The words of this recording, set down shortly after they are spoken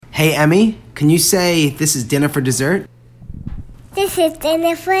Hey, Emmy, can you say this is dinner for dessert? This is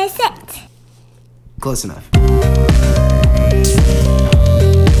dinner for dessert. Close enough.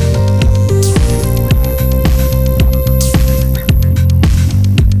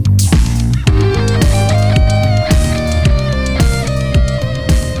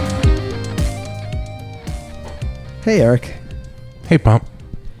 Hey, Eric. Hey, Pump.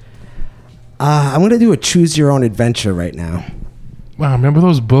 I'm going to do a choose your own adventure right now. Wow, remember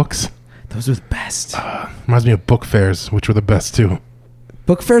those books? Those were the best. Reminds me of book fairs, which were the best too.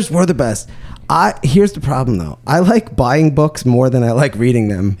 Book fairs were the best. Here's the problem, though. I like buying books more than I like reading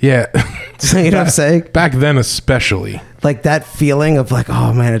them. Yeah. You know what I'm saying? Back then especially. Like that feeling of like,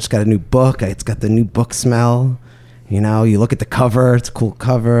 oh man, I just got a new book. It's got the new book smell. You know, you look at the cover. It's a cool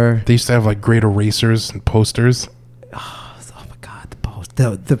cover. They used to have like great erasers and posters. Oh my God,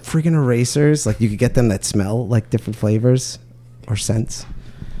 the freaking erasers. Like you could get them that smell like different flavors or scents.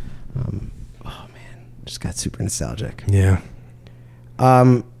 Oh man, just got super nostalgic. Yeah.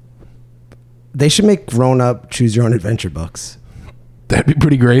 They should make grown-up choose-your-own-adventure books. That'd be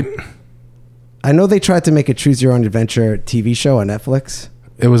pretty great. I know they tried to make a choose-your-own-adventure TV show on Netflix.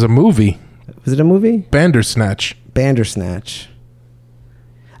 It was a movie. Was it a movie? Bandersnatch. Bandersnatch.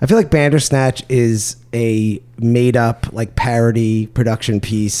 I feel like Bandersnatch is a made-up, like, parody production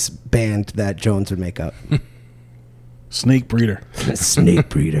piece band that Jones would make up. Snake Breeder. Snake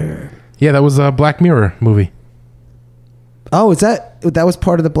Breeder. Yeah, that was a Black Mirror movie. Oh, that was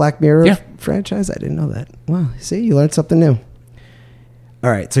part of the Black Mirror Yeah. franchise? I didn't know that. Wow, see, you learned something new.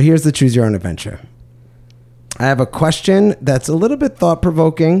 All right, so here's the Choose Your Own Adventure. I have a question that's a little bit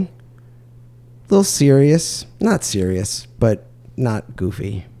thought-provoking, a little serious. Not serious, but not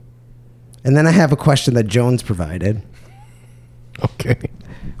goofy. And then I have a question that Jones provided. Okay.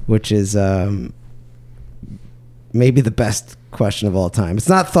 Which is maybe the best question of all time. It's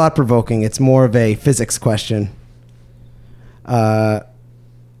not thought-provoking. It's more of a physics question.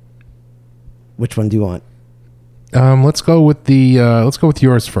 Which one do you want? Let's go with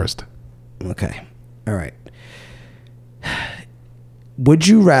yours first. Okay. All right. Would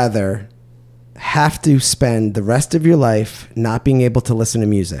you rather have to spend the rest of your life not being able to listen to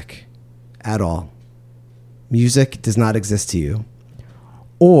music at all? Music does not exist to you.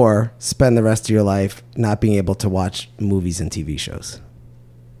 Or spend the rest of your life not being able to watch movies and TV shows?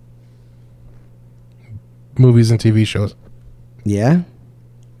 Movies and TV shows. Yeah?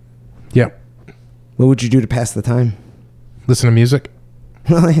 Yeah. What would you do to pass the time? Listen to music.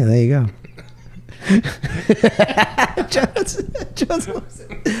 Oh, yeah, there you go. Jones loves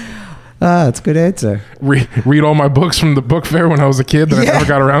it. That's a good answer. Read all my books from the book fair when I was a kid that I never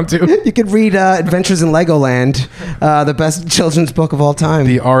got around to. You could read Adventures in Legoland, the best children's book of all time.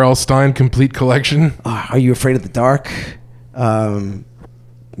 The R.L. Stein Complete Collection. Are You Afraid of the Dark? Man,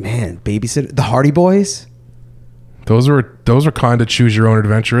 Babysitter. The Hardy Boys? Those are kind of choose your own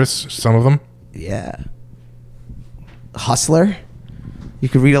adventurous, some of them. Yeah. Hustler? You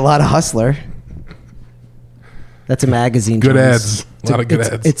could read a lot of Hustler. That's a magazine. Good Jones. ads. A lot of good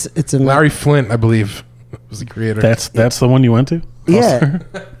ads. It's a Larry Flint, I believe, was the creator. That's the one you went to? Hustler?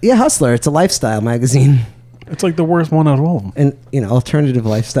 Yeah, Hustler. It's a lifestyle magazine. It's like the worst one out of all of them. And, alternative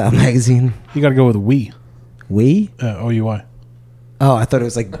lifestyle magazine. You got to go with We. We? OUI. Oh, I thought it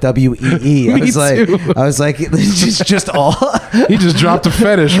was like WEE. I was like, it's just all. He just dropped a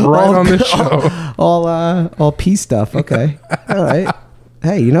fetish right on this show. All P stuff. Okay. All right.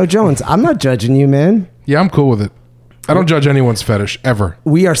 Hey, Jones, I'm not judging you, man. Yeah, I'm cool with it. I don't judge anyone's fetish, ever.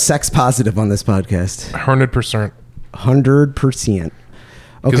 We are sex positive on this podcast. 100%. 100%.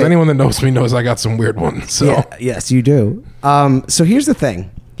 Because Okay. anyone that knows me knows I got some weird ones. So. Yeah, yes, you do. So here's the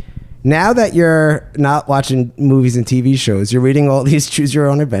thing. Now that you're not watching movies and TV shows, you're reading all these choose your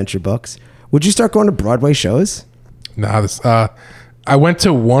own adventure books. Would you start going to Broadway shows? Nah, I went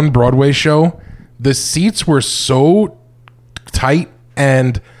to one Broadway show. The seats were so tight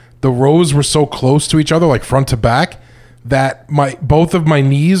and the rows were so close to each other, like front to back, that both of my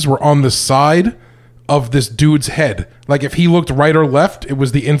knees were on the side of this dude's head. Like if he looked right or left, it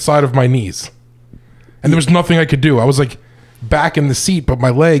was the inside of my knees. And there was nothing I could do. I was like back in the seat, but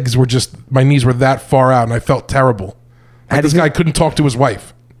my knees were that far out and I felt terrible. Like this guy couldn't talk to his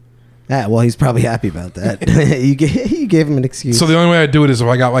wife. Yeah, well, he's probably happy about that. you gave him an excuse. So the only way I do it is if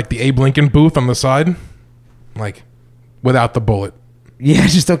I got like the Abe Lincoln booth on the side, like without the bullet. Yeah,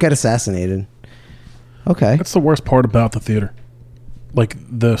 just don't get assassinated. Okay. That's the worst part about the theater. Like,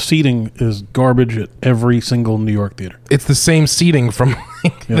 the seating is garbage at every single New York theater. It's the same seating from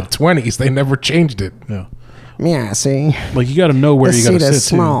the 20s. They never changed it. Yeah. Yeah, see? Like, you got to know where The you got to seat sit is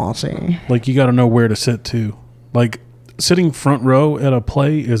small, see? Like, you got to know where to sit, too. Like, sitting front row at a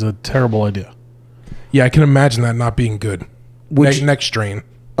play is a terrible idea. Yeah, I can imagine that not being good. Next strain.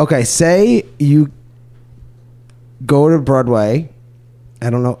 Okay, say you go to Broadway. I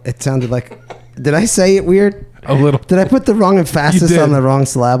don't know. It sounded like. Did I say it weird? A little. Did I put the wrong emphasis on the wrong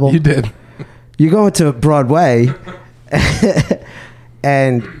syllable? You did. You go to Broadway,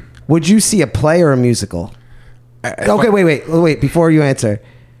 and would you see a play or a musical? Okay, wait. Before you answer,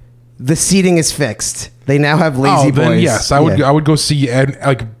 the seating is fixed. They now have lazy boys. Then yes, I would go see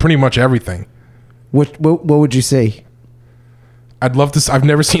like pretty much everything. What would you see? I'd love to. I've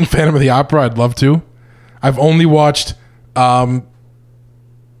never seen Phantom of the Opera. I'd love to. I've only watched Les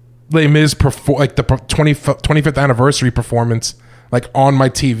Mis like the 25th anniversary performance like on my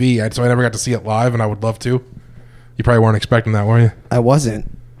TV. So I never got to see it live, and I would love to. You probably weren't expecting that, were you? I wasn't.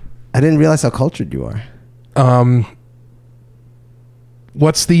 I didn't realize how cultured you are.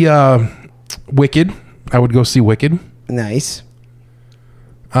 What's the Wicked? I would go see Wicked. Nice.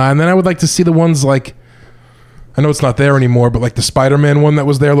 And then I would like to see the ones like, I know it's not there anymore, but like the Spider-Man one that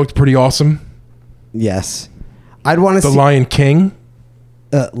was there looked pretty awesome. Yes. I'd want to see... The Lion King.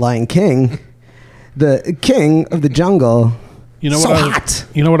 Lion King. The king of the jungle. You know so what? Hot.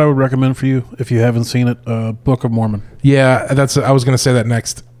 You know what I would recommend for you if you haven't seen it? Book of Mormon. Yeah, I was going to say that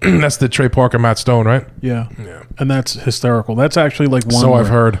next. That's the Trey Parker, Matt Stone, right? Yeah. And that's hysterical. That's actually like one. So I've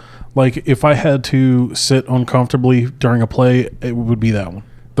heard. Like if I had to sit uncomfortably during a play, it would be that one.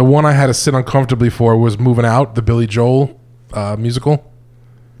 The one I had to sit uncomfortably for was Moving Out, the Billy Joel musical.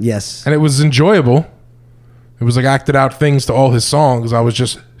 Yes. And it was enjoyable. It was like acted out things to all his songs. I was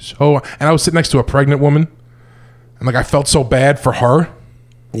just so... And I was sitting next to a pregnant woman. And like I felt so bad for her.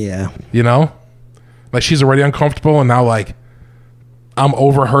 Yeah. You know? Like she's already uncomfortable and now like I'm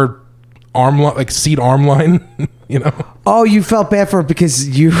over her seat arm line, you know? Oh, you felt bad for her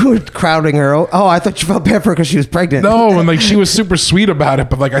because you were crowding her. Oh, I thought you felt bad for her because she was pregnant. No, and like she was super sweet about it,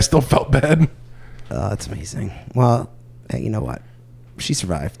 but like I still felt bad. Oh, that's amazing. Well, hey, you know what? She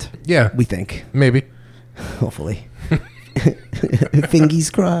survived. Yeah. We think. Maybe. Hopefully. Fingers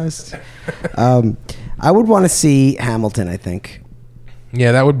crossed. I would want to see Hamilton, I think.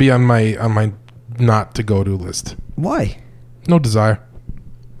 Yeah, that would be on my not to go to list. Why? No desire.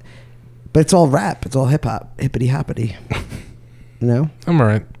 But it's all rap. It's all hip hop. Hippity hoppity. No? I'm all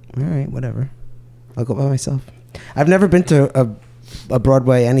right. All right, whatever. I'll go by myself. I've never been to a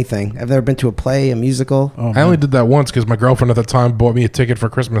Broadway anything. I've never been to a play, a musical. Oh, I only did that once because my girlfriend at the time bought me a ticket for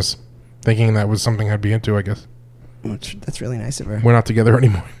Christmas, thinking that was something I'd be into, I guess. That's really nice of her. We're not together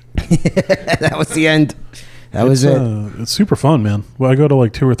anymore. That was the end. That was it. It's super fun, man. Well, I go to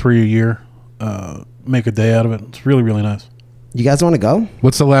like 2 or 3 a year. Make a day out of it. It's really, really nice. You guys want to go?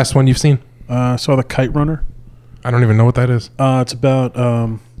 What's the last one you've seen? Saw The Kite Runner. I don't even know what that is. It's about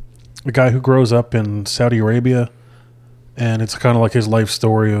a guy who grows up in Saudi Arabia, and it's kind of like his life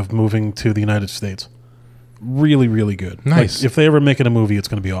story of moving to the United States. Really, really good. Nice. Like, if they ever make it a movie, it's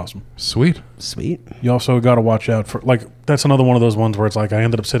going to be awesome. Sweet. You also got to watch out for, like, that's another one of those ones where it's like I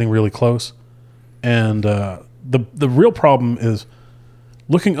ended up sitting really close, and the real problem is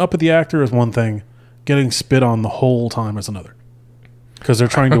looking up at the actor is one thing, getting spit on the whole time is another. Because they're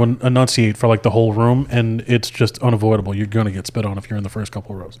trying to enunciate for like the whole room, and it's just unavoidable. You're going to get spit on if you're in the first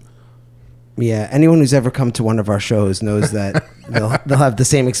couple of rows. Yeah, anyone who's ever come to one of our shows knows that they'll have the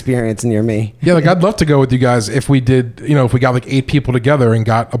same experience near me. Yeah, like I'd love to go with you guys if we did, if we got like 8 people together and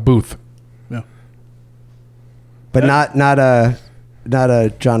got a booth. Yeah. But not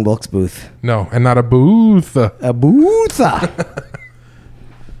a John Wilkes booth. No, and not a booth. A booth.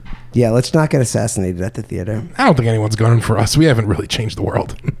 Yeah, let's not get assassinated at the theater. I don't think anyone's gunning for us. We haven't really changed the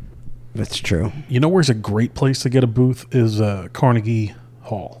world. That's true. You know where's a great place to get a booth is Carnegie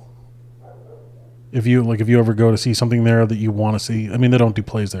Hall. If you ever go to see something there that you want to see, I mean they don't do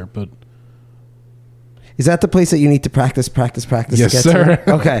plays there, but is that the place that you need to practice Yes, to get sir.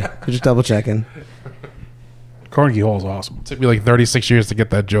 to? Okay, just double checking. Carnegie Hall is awesome. It took me like 36 years to get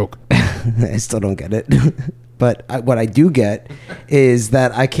that joke. I still don't get it. But what I do get is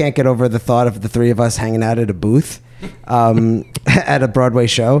that I can't get over the thought of the three of us hanging out at a booth at a Broadway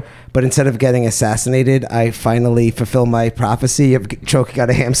show. But instead of getting assassinated, I finally fulfill my prophecy of choking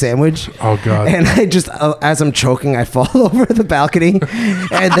on a ham sandwich. Oh, God. And I just, as I'm choking, I fall over the balcony.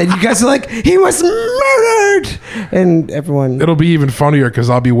 And then you guys are like, he was murdered! And everyone... It'll be even funnier because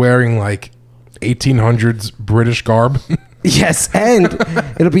I'll be wearing like 1800s British garb. Yes, and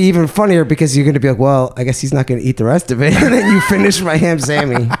it'll be even funnier because you're going to be like, well, I guess he's not going to eat the rest of it. And then you finish my ham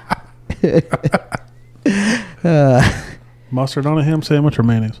sammy. Mustard on a ham sandwich or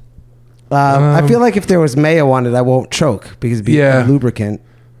mayonnaise? I feel like if there was mayo on it, I won't choke because it'd be a lubricant.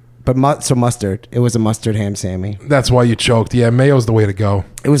 But mustard. It was a mustard ham Sammy. That's why you choked. Yeah, mayo's the way to go.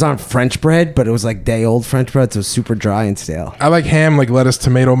 It was on French bread, but it was like day old French bread, so it was super dry and stale. I like ham, like lettuce,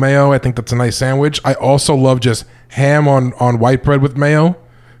 tomato, mayo. I think that's a nice sandwich. I also love just ham on white bread with mayo,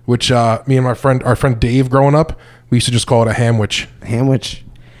 which me and our friend Dave growing up, we used to just call it a hamwich. Hamwich.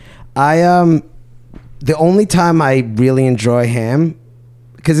 The only time I really enjoy ham,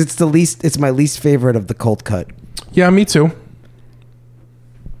 because it's my least favorite of the cold cut. Yeah, me too.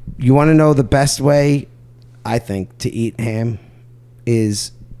 You want to know the best way, I think, to eat ham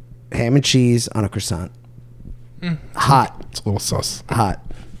is ham and cheese on a croissant. Hot. It's a little sus. Hot.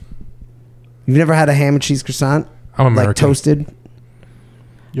 You've never had a ham and cheese croissant? I'm American. Like toasted?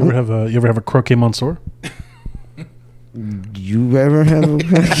 You ever have a croquet monsieur? You ever have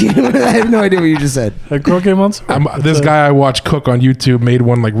I have no idea what you just said. A croquet monsieur? This guy I watch cook on YouTube made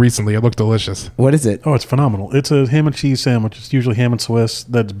one like recently. It looked delicious. What is it? Oh, it's phenomenal. It's a ham and cheese sandwich. It's usually ham and Swiss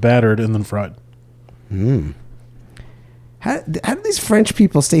that's battered and then fried. How do these French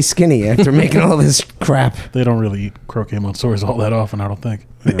people stay skinny after making all this crap? They don't really eat croquet monsieurs all that often, I don't think.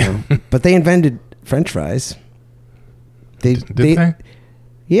 But they invented French fries. Did they?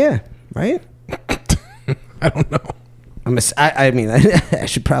 Yeah, right? I don't know. I mean, I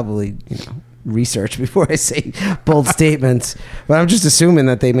should probably research before I say bold statements. But I'm just assuming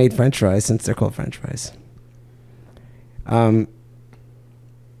that they made French fries since they're called French fries.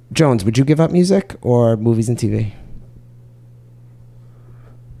 Jones, would you give up music or movies and TV?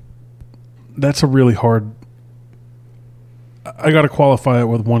 That's a really hard... I got to qualify it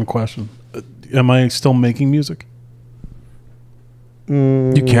with one question. Am I still making music?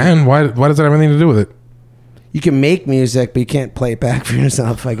 You can. Why does that have anything to do with it? You can make music, but you can't play it back for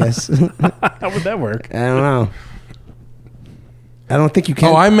yourself, I guess. How would that work? I don't know. I don't think you can.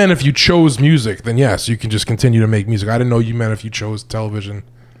 Oh, I meant if you chose music, then yes, you can just continue to make music. I didn't know you meant if you chose television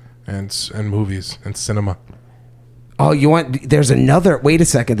and movies and cinema. Oh, there's another, wait a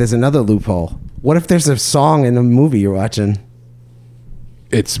second, there's another loophole. What if there's a song in the movie you're watching?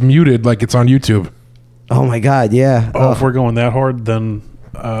 It's muted like it's on YouTube. Oh my God, yeah. Oh, if we're going that hard, then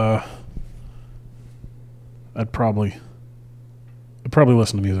I'd probably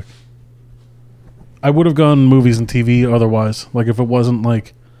listen to music. I would have gone movies and TV otherwise. Like if it wasn't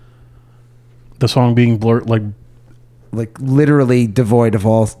like the song being blurred, like literally devoid of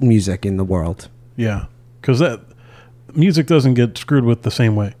all music in the world. Yeah, because that music doesn't get screwed with the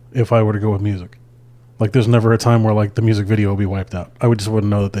same way. If I were to go with music, like there's never a time where like the music video will be wiped out. I just wouldn't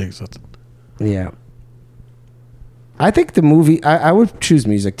know that they existed. Yeah, I think the movie. I would choose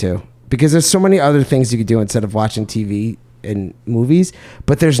music too. Because there's so many other things you could do instead of watching TV and movies,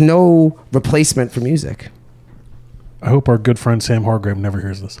 but there's no replacement for music. I hope our good friend Sam Hargrave never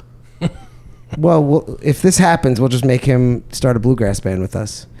hears this. Well, if this happens, we'll just make him start a bluegrass band with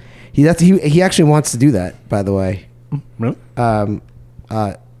us. He actually wants to do that, by the way. Really?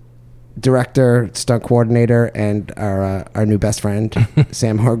 Director, stunt coordinator, and our new best friend,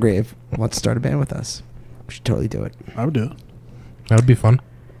 Sam Hargrave, wants to start a band with us. We should totally do it. I would do it. That would be fun.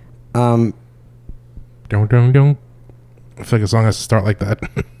 Don't. I feel like a song has to start like that.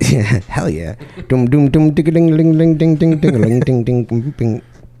 Yeah, hell yeah. Dum dum dum ding ding ding ding ding ding ding ding ding ding.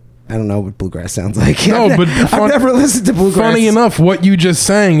 I don't know what bluegrass sounds like. No, but I've never listened to bluegrass. Funny enough, what you just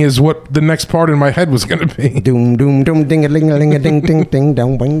sang is what the next part in my head was going to be. Doom doom doom ding a ling a ling a ding ding ding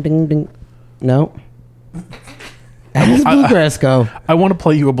dong ding ding ding. No. How does bluegrass go? I want to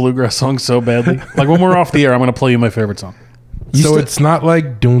play you a bluegrass song so badly. Like when we're off the air, I'm going to play you my favorite song. So it's not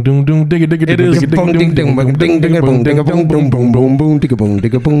like doom doom doom digga digga digga. It is. Boom ding ding boom ding digga boom digga boom boom boom boom boom digga boom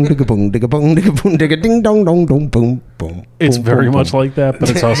digga boom digga boom digga boom digga boom digga ding dong dong dong boom boom. It's very much like that, but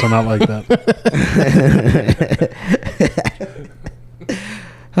it's also not like that.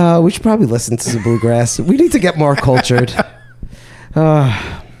 We should probably listen to some bluegrass. We need to get more cultured.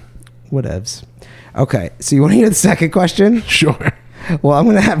 Whatevs. Okay, so you want to hear the second question? Sure. Well, I'm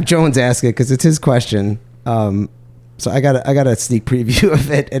going to have Jones ask it because it's his question. So I got a sneak preview of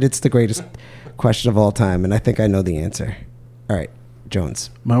it, and it's the greatest question of all time, and I think I know the answer. All right,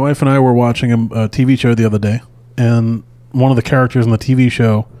 Jones. My wife and I were watching a TV show the other day, and one of the characters in the TV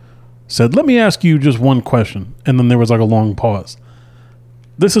show said, "Let me ask you just one question," and then there was like a long pause.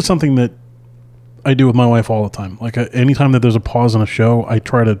 This is something that I do with my wife all the time. Like anytime that there's a pause in a show, I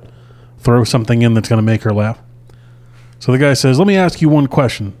try to throw something in that's going to make her laugh. So the guy says, "Let me ask you one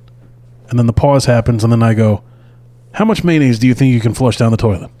question," and then the pause happens, and then I go, "How much mayonnaise do you think you can flush down the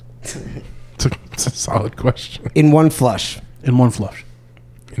toilet?" It's a solid question. In one flush. In one flush.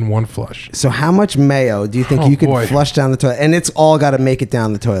 In one flush. So how much mayo do you think you can flush down the toilet? And it's all got to make it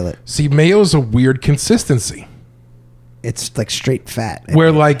down the toilet. See, mayo's a weird consistency. it's like straight fat.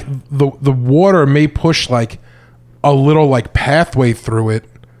 Where like the water may push like a little like pathway through it,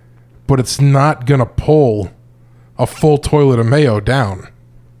 but it's not gonna pull a full toilet of mayo down.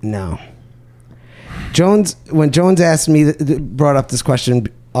 No. When Jones asked me, brought up this question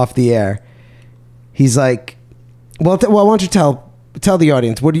off the air, he's like, well, why don't you tell the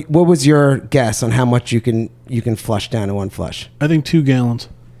audience, what was your guess on how much you can flush down in one flush? I think 2 gallons.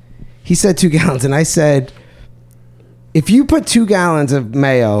 He said 2 gallons, and I said, if you put 2 gallons of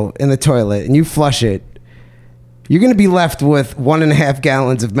mayo in the toilet and you flush it, you're going to be left with 1.5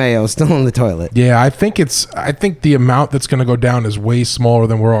 gallons of mayo still in the toilet. Yeah, I think the amount that's gonna go down is way smaller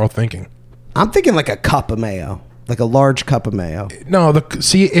than we're all thinking. I'm thinking like a cup of mayo, like a large cup of mayo. No,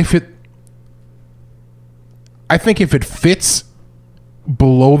 I think if it fits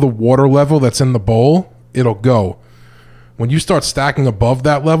below the water level that's in the bowl, it'll go. When you start stacking above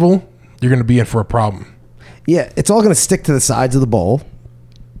that level, you're going to be in for a problem. Yeah, it's all going to stick to the sides of the bowl.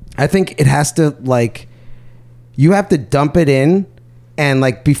 I think it has to, like, you have to dump it in, and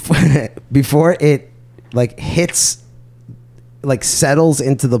like before it like hits, like settles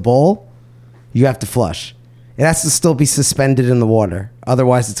into the bowl, you have to flush. It has to still be suspended in the water.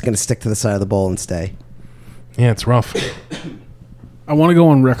 Otherwise, it's going to stick to the side of the bowl and stay. Yeah, it's rough. I want to go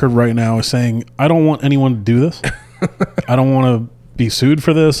on record right now as saying I don't want anyone to do this. I don't want to be sued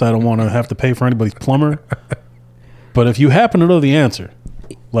for this. I don't want to have to pay for anybody's plumber. But if you happen to know the answer,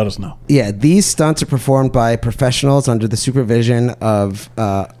 let us know. Yeah, these stunts are performed by professionals under the supervision of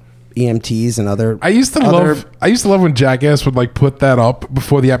EMTs and other. I used to love when Jackass would like put that up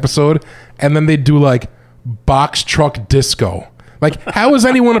before the episode, and then they'd do like box truck disco. Like, how is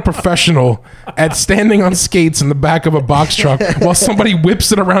anyone a professional at standing on skates in the back of a box truck while somebody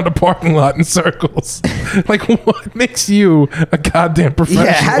whips it around a parking lot in circles? Like, what makes you a goddamn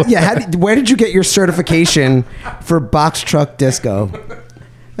professional? Where did you get your certification for box truck disco?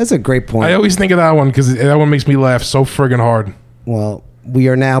 That's a great point. I always think of that one because that one makes me laugh so friggin' hard. Well, we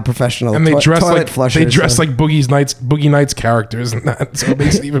are now professional. And they dress toilet like flushers, they dress like Boogie Nights characters and that, so it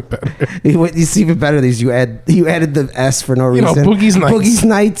makes it even better. It's even better. You added the S for no reason. Boogie's Nights. Boogie's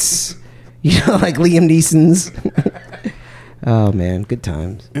Nights. Like Liam Neeson's. Oh man, good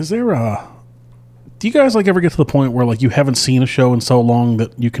times. Is there do you guys like ever get to the point where like you haven't seen a show in so long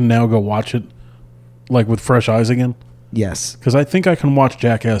that you can now go watch it like with fresh eyes again? Yes. Because I think I can watch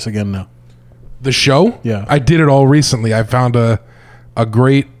Jackass again now. The show? Yeah. I did it all recently. I found a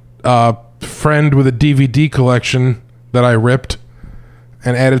great friend with a DVD collection that I ripped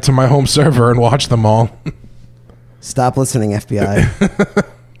and added to my home server and watched them all. Stop listening, FBI.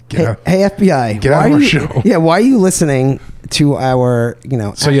 Hey, FBI. Get out of our show. Yeah, why are you listening to our,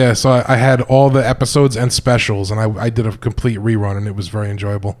 So I had all the episodes and specials, and I did a complete rerun, and it was very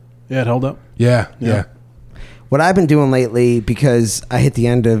enjoyable. Yeah, it held up. Yeah. What I've been doing lately, because I hit the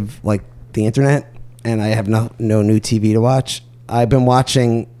end of like the internet and I have no new TV to watch, I've been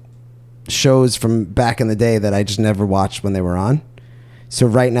watching shows from back in the day that I just never watched when they were on. So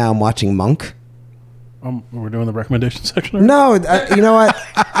right now I'm watching Monk. We're doing the recommendation section? No, you know what?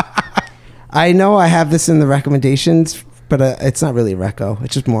 I know I have this in the recommendations, but it's not really a reco.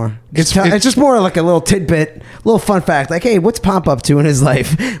 It's just more. It's just more like a little tidbit, little fun fact. Like, hey, what's Pomp up to in his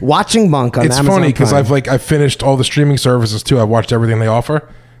life? Watching Monk on Amazon funny because Prime. I've finished all the streaming services too. I've watched everything they offer,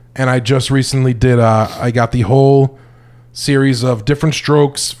 and I just recently did. I got the whole series of Different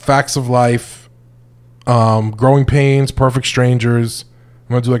Strokes, Facts of Life, Growing Pains, Perfect Strangers.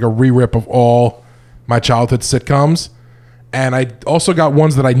 I'm gonna do like a re-rip of all my childhood sitcoms. And I also got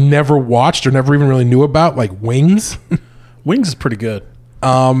ones that I never watched or never even really knew about, like Wings. Wings is pretty good.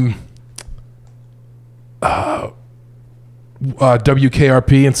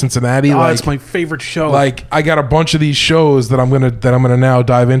 WKRP in Cincinnati. Oh, it's my favorite show. Like, I got a bunch of these shows that I'm gonna now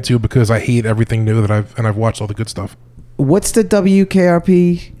dive into because I hate everything new that I've watched all the good stuff. What's the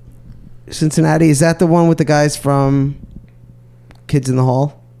WKRP Cincinnati? Is that the one with the guys from Kids in the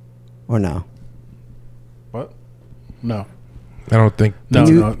Hall? Or no? What? No. I don't think. No.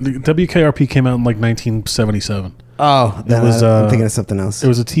 The WKRP came out in like 1977. Oh, then I'm thinking of something else. It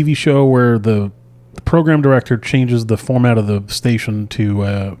was a TV show where the program director changes the format of the station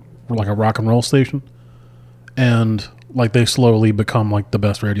to like a rock and roll station, and like they slowly become like the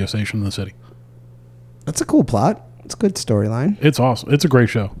best radio station in the city. That's a cool plot. It's a good storyline. It's awesome. It's a great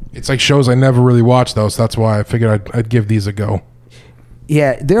show. It's like shows I never really watched though, so that's why I figured I'd give these a go.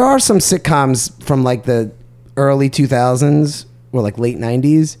 Yeah, there are some sitcoms from like the early 2000s or like late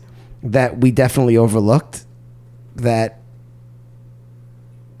 90s that we definitely overlooked that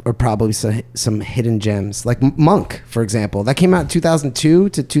are probably some hidden gems. Like Monk, for example. That came out in 2002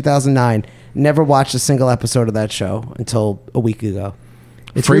 to 2009. Never watched a single episode of that show until a week ago.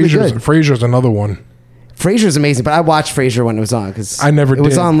 It's really good. Frasier's another one. Frasier's amazing, but I watched Frasier when it was on because I never It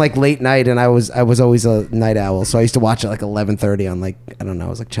was did. on like late night, and I was always a night owl, so I used to watch it like 11:30 on like I don't know, it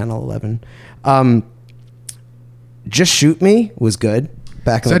was like channel 11. Just Shoot Me was good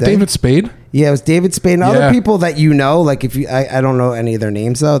back in Is the that day. David Spade? Yeah, it was David Spade and Yeah. other people that you know. Like if you, I don't know any of their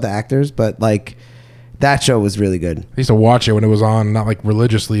names though, the actors, but like that show was really good. I used to watch it when it was on, not like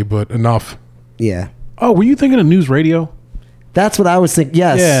religiously, but enough. Yeah, Oh, were you thinking of News Radio? that's what I was thinking.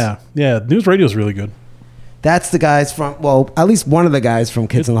 Yes, Yeah. News Radio is really good. that's the guys from. Well, at least one of the guys from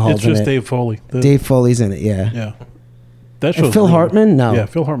Kids in the Hall. It's just Dave Foley. Dave Foley's in it. Yeah. Yeah. That And show's Phil really Hartman? good. No. Yeah,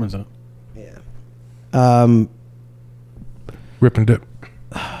 Phil Hartman's in it. Rip and dip.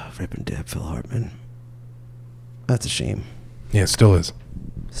 Rip and dip, Phil Hartman. That's a shame. Yeah, it still is.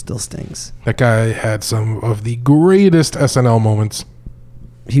 Still stings. That guy had some of the greatest SNL moments.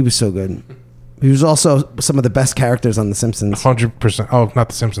 He was so good. He was also some of the best characters on The Simpsons. 100%. Oh, not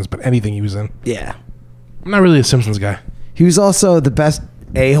The Simpsons, but anything he was in. Yeah. I'm not really a Simpsons guy. He was also the best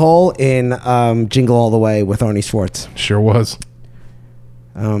a-hole in Jingle All the Way with Arnie Schwartz. Sure was.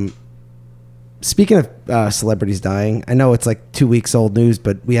 Speaking of celebrities dying, I know it's like 2 weeks old news,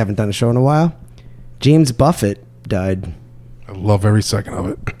 but we haven't done a show in a while. James Buffett died. I love every second of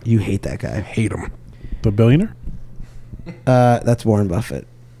it. You hate that guy. Hate him. The billionaire? That's Warren Buffett.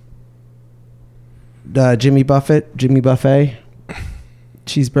 Jimmy Buffett, Jimmy Buffet,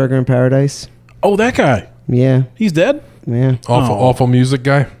 Cheeseburger in Paradise. Oh, that guy. Yeah, He's dead? yeah. Awful music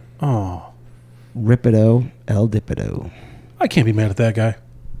guy. Oh. Ripido, El Dipido. I can't be mad at that guy.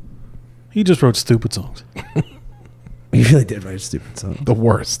 He just wrote stupid songs. He really did write a stupid song. The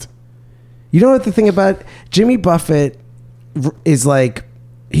worst. You know what the thing about Jimmy Buffett is like?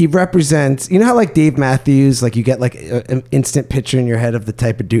 He represents. You know how like Dave Matthews, like you get like an instant picture in your head of the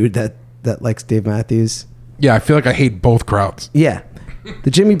type of dude that likes Dave Matthews. Yeah, I feel like I hate both crowds. Yeah,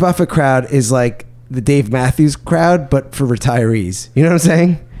 the Jimmy Buffett crowd is like the Dave Matthews crowd, but for retirees. You know what I'm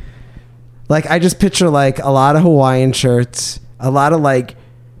saying? Like I just picture like a lot of Hawaiian shirts, a lot of like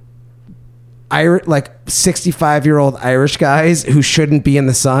 65-year-old Irish guys who shouldn't be in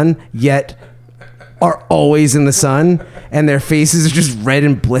the sun yet are always in the sun, and their faces are just red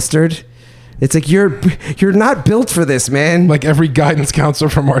and blistered. It's like you're not built for this, man. Like every guidance counselor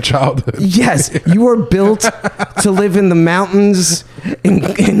from our childhood. Yes, you are built to live in the mountains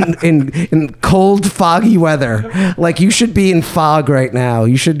in cold, foggy weather. Like you should be in fog right now.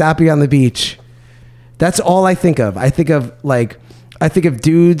 You should not be on the beach. That's all I think of. I think of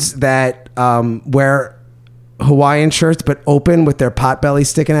dudes that wear Hawaiian shirts but open with their pot belly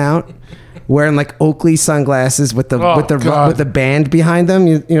sticking out, wearing like Oakley sunglasses with the band behind them.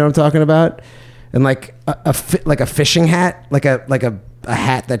 You know what I'm talking about? And like a fishing hat, like a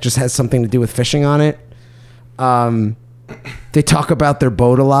hat that just has something to do with fishing on it. They talk about their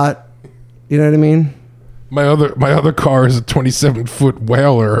boat a lot. You know what I mean? My other car is a 27-foot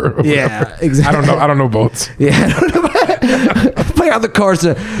whaler. Or Yeah, whatever. exactly. I don't know boats. Yeah. I don't know. My other car's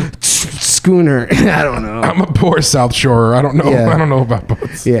a schooner. I don't know. I'm a poor South Shorer. I don't know. Yeah. I don't know about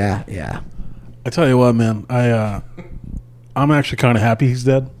boats. Yeah, yeah. I tell you what, man. I'm actually kind of happy he's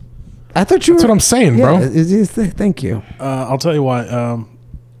dead. I thought you. That's what I'm saying, bro. Thank you. I'll tell you why.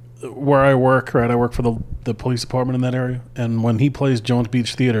 Where I work, right? I work for the police department in that area, and when he plays Jones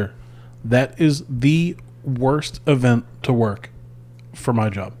Beach Theater, that is the worst event to work for my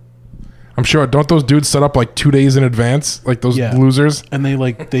job. I'm sure. Don't those dudes set up like 2 days in advance? Like those Yeah. losers? And they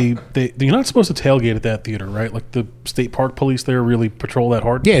you're not supposed to tailgate at that theater, right? Like the state park police there really patrol that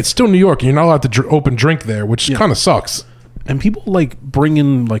hard. Yeah, it's still New York. And you're not allowed to open drink there, which kind of sucks. And people bring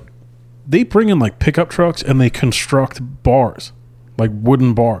in pickup trucks and they construct bars, like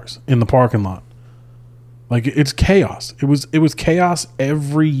wooden bars in the parking lot. Like it's chaos. It was chaos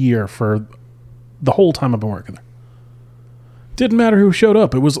every year for the whole time I've been working there. Didn't matter who showed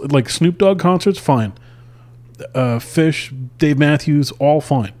up. It was like Snoop Dogg concerts, fine. Fish, Dave Matthews, all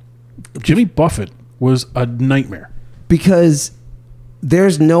fine. Jimmy Buffett was a nightmare. Because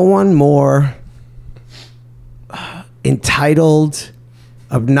there's no one more entitled,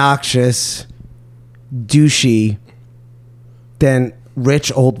 obnoxious, douchey than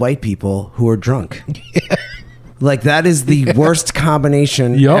rich old white people who are drunk. Yeah. Like that is the worst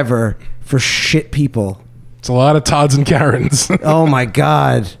combination ever for shit people. It's a lot of Todds and Karens. Oh my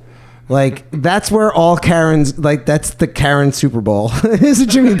God. Like that's where all Karens, like that's the Karen Super Bowl. It's a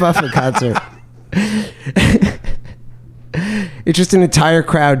Jimmy Buffett concert. It's just an entire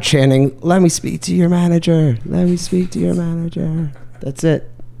crowd chanting, "Let me speak to your manager. Let me speak to your manager." That's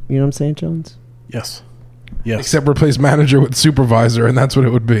it. You know what I'm saying, Jones? Yes. Yes. Except replace manager with supervisor, and that's what it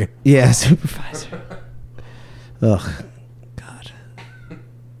would be. Yeah, supervisor. Ugh, God.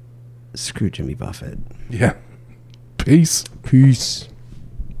 Screw Jimmy Buffett. Yeah. Peace. Peace.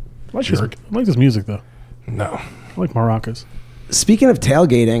 I like, Jerk. I like this music, though. No. I like maracas. Speaking of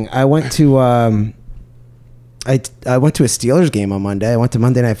tailgating, I went to I went to a Steelers game on Monday. I went to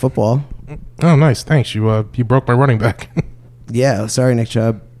Monday Night Football. Oh, nice. Thanks. You broke my running back. Yeah, sorry, Nick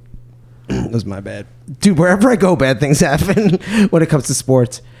Chubb. It was my bad. Dude, wherever I go, bad things happen when it comes to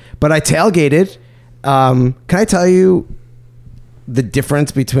sports. But I tailgated. Can I tell you the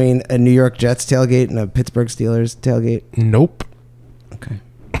difference between a New York Jets tailgate and a Pittsburgh Steelers tailgate? Nope. Okay.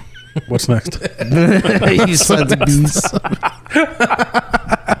 What's next? You sons of beasts.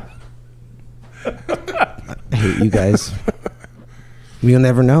 I hate you guys. We'll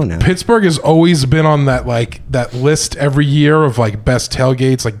never know now. Pittsburgh has always been on that list every year of like best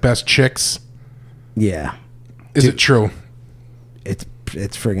tailgates, like best chicks. Yeah. Is it true? It's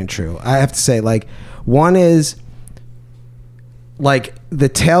friggin' true. I have to say, like, one is like the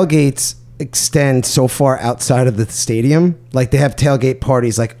tailgates extend so far outside of the stadium. Like they have tailgate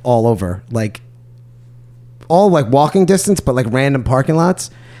parties like all over, like all like walking distance, but like random parking lots.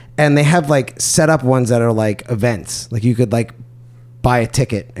 And they have like set up ones that are like events. Like you could like buy a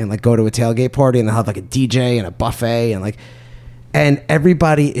ticket and like go to a tailgate party, and they'll have like a DJ and a buffet and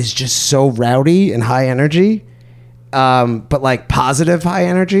everybody is just so rowdy and high energy. But like positive high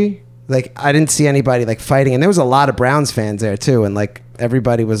energy. Like I didn't see anybody like fighting, and there was a lot of Browns fans there too, and like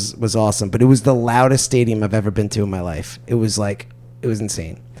everybody was awesome. But it was the loudest stadium I've ever been to in my life. It was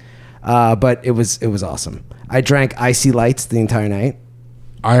insane. But it was awesome. I drank icy lights the entire night.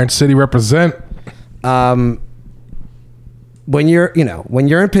 Iron City represent. When you're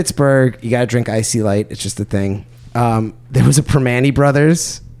in Pittsburgh, you gotta drink icy light. It's just a thing. There was a Permane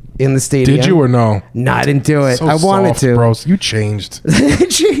Brothers in the stadium. Did you or no? No, I didn't do it. So I wanted soft, to. bro. You changed. It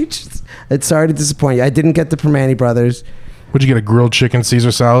changed. It's sorry to disappoint you. I didn't get the Permane Brothers. Would you get a grilled chicken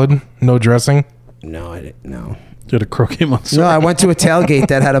Caesar salad? No dressing? No, I didn't. No. Did a croquet monster. No, I went to a tailgate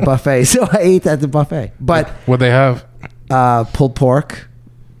that had a buffet, so I ate at the buffet. But What'd they have? pulled pork,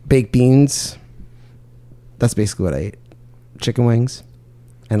 baked beans. That's basically what I ate. Chicken wings,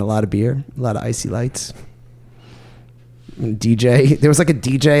 and a lot of beer, a lot of icy lights. And DJ. There was like a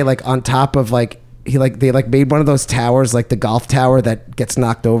DJ like on top of like they made one of those towers, like the golf tower that gets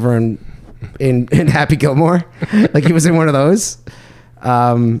knocked over in Happy Gilmore. Like he was in one of those.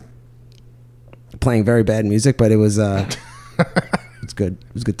 Playing very bad music, but it was it's good.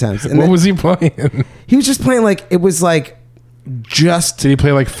 It was good times. And What was he playing? he was just playing like it was like just Did he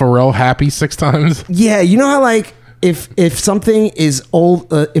play like Pharrell Happy 6 times? yeah. You know how like if something is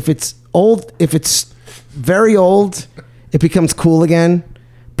old, if it's very old, it becomes cool again.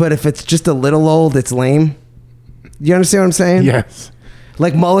 But if it's just a little old, it's lame. You understand what I'm saying? Yes.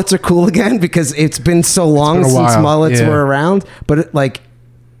 Like mullets are cool again because it's been so long been a since while, mullets yeah. were around. But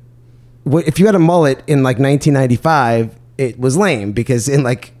if you had a mullet in like 1995, it was lame because in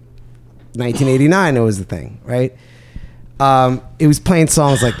like 1989 it was the thing, right? It was playing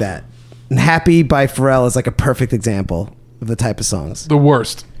songs like that. And Happy by Pharrell is like a perfect example of the type of songs. The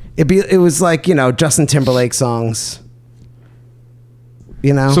worst. It was like, Justin Timberlake songs.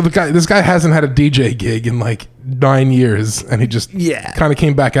 So this guy hasn't had a DJ gig in like 9 years, and he just kind of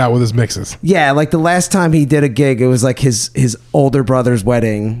came back out with his mixes. Yeah, like the last time he did a gig, it was like his older brother's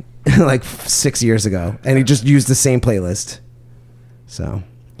wedding like 6 years ago, and he just used the same playlist. So,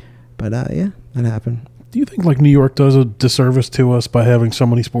 but yeah, that happened. Do you think like New York does a disservice to us by having so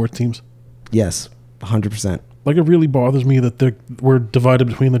many sports teams? Yes, 100%. Like it really bothers me that we're divided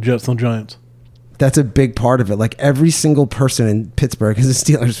between the Jets and the Giants. That's a big part of it. Like every single person in Pittsburgh is a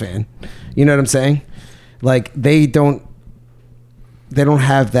Steelers fan. You know what I'm saying? Like they don't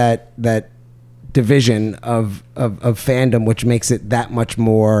have that division of fandom, which makes it that much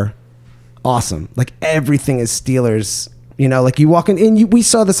more awesome. Like everything is Steelers. Like you walk in, and we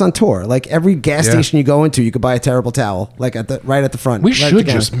saw this on tour. Like every gas station you go into, you could buy a terrible towel. Like right at the front. We right should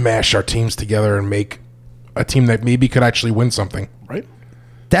just mash our teams together and make a team that maybe could actually win something. Right?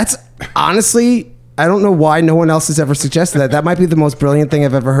 That's honestly, I don't know why no one else has ever suggested that. That might be the most brilliant thing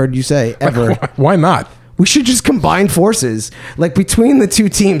I've ever heard you say, ever. Why not? We should just combine forces. Like between the two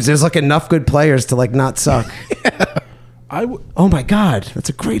teams, there's like enough good players to like not suck. Oh my God, that's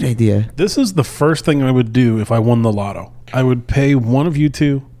a great idea. This is the first thing I would do if I won the lotto. I would pay one of you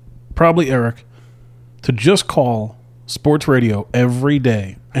two, probably Eric, to just call sports radio every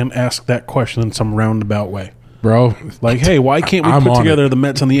day and ask that question in some roundabout way. Bro. Like, hey, why can't we I'm put on together it. the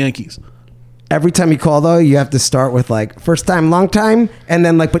Mets and the Yankees? Every time you call though, you have to start with like first time, long time, and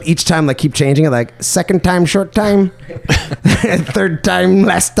then like, but each time like keep changing it, like second time, short time, third time,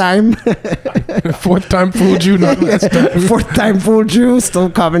 last time, Fourth time fooled you, not last time. fourth time fooled you, still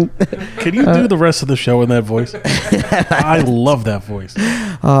coming. Can you do the rest of the show in that voice? I love that voice.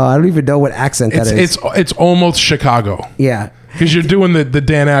 I don't even know what accent that is. It's almost Chicago. Yeah. Because you're doing the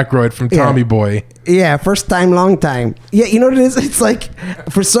Dan Aykroyd from Tommy Boy. Yeah, first time, long time. Yeah, you know what it is? It's like,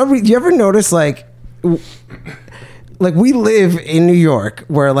 for some reason, you ever notice, like we live in New York,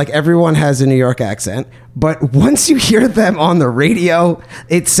 where, like, everyone has a New York accent, but once you hear them on the radio,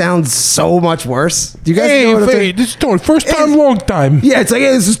 it sounds so much worse. Do you guys know what I'm saying? This is Tony. First time, long time. Yeah, it's like,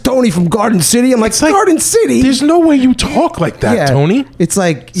 hey, this is Tony from Garden City. I'm like, Garden City? There's no way you talk like that, Tony. It's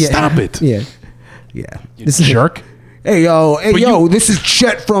like, yeah. Stop it. Yeah. Yeah. This is jerk. Hey yo, this is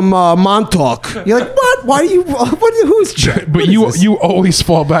Chet from Montauk. You're like, what? Why are you? Who's Chet? But you always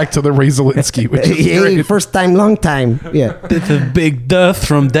fall back to the Ray Zelinsky, which is hey, great. first time, long time. Yeah. This is Big Duff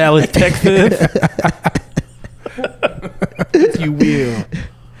from Dallas, Texas. If you will.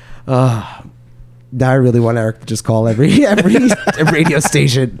 Now I really want Eric to just call every radio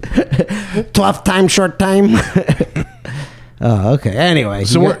station. 12th time, short time. Oh, okay. Anyway,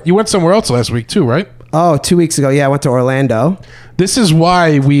 So you went somewhere else last week too, right? Oh, 2 weeks ago. Yeah, I went to Orlando. This is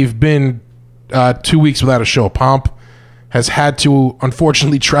why we've been 2 weeks without a show. Pomp has had to,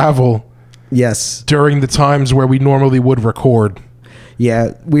 unfortunately, travel Yes. during the times where we normally would record.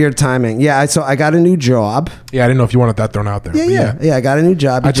 Yeah, weird timing. Yeah, so I got a new job. Yeah, I didn't know if you wanted that thrown out there. Yeah, I got a new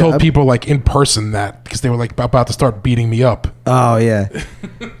job. I told people like in person that because they were like about to start beating me up. Oh yeah.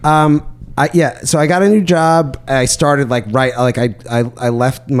 So I got a new job. I started like I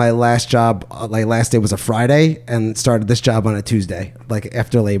left my last job. Like last day was a Friday, and started this job on a Tuesday, like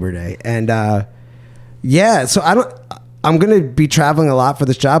after Labor Day. And so I'm gonna be traveling a lot for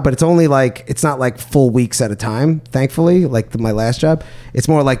this job, but it's only like it's not like full weeks at a time. Thankfully, like my last job, it's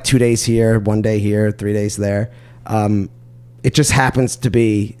more like 2 days here, 1 day here, 3 days there. It just happens to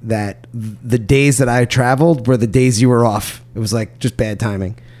be that the days that I traveled were the days you were off. It was like just bad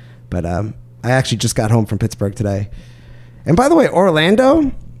timing. But I actually just got home from Pittsburgh today. And by the way,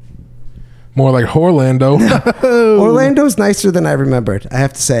 Orlando? More like Orlando. Orlando's nicer than I remembered, I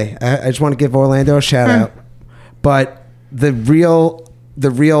have to say. I just want to give Orlando a shout out. But the real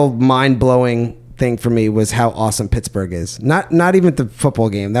mind-blowing thing for me was how awesome Pittsburgh is. Not even the football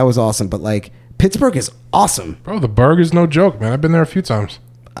game. That was awesome. But like, Pittsburgh is awesome. Bro, the burger's no joke, man. I've been there a few times.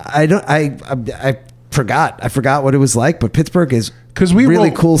 I forgot what it was like, but Pittsburgh is because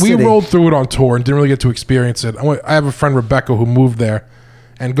cool city. We rolled through it on tour and didn't really get to experience it. I have a friend, Rebecca, who moved there,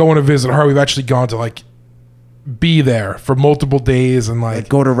 and going to visit her, we've actually gone to like be there for multiple days and like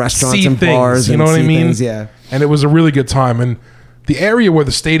go to restaurants and things, bars. You know what I mean? Things, yeah. And it was a really good time. And the area where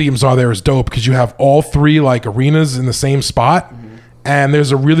the stadiums are there is dope because you have all three like arenas in the same spot, and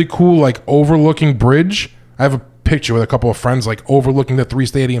there's a really cool like overlooking bridge. I have a picture with a couple of friends like overlooking the three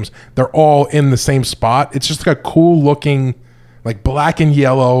stadiums. They're all in the same spot. It's just like a cool looking like black and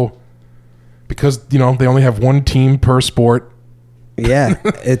yellow because they only have one team per sport. Yeah,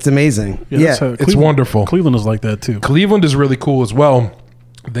 it's amazing. It's wonderful. Cleveland is like that too. Cleveland is really cool as well.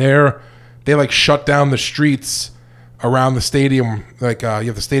 They like shut down the streets around the stadium. Like you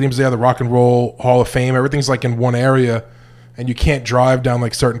have the stadiums there, the Rock and Roll Hall of Fame. Everything's like in one area, and you can't drive down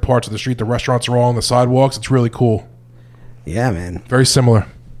like certain parts of the street. The restaurants are all on the sidewalks. It's really cool. Yeah, man. Very similar.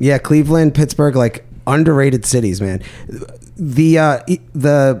 Yeah, Cleveland, Pittsburgh, like underrated cities, man.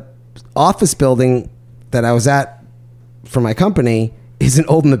 The office building that I was at for my company is an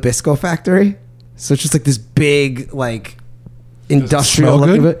old Nabisco factory. So it's just like this big, like industrial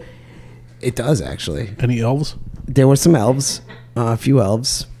look of it. It does actually. Any elves? There were some elves, a few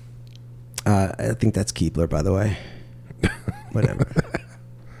elves. I think that's Keebler, by the way. Whatever.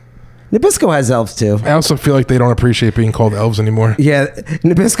 Nabisco has elves too. I also feel like they don't appreciate being called elves anymore. Yeah,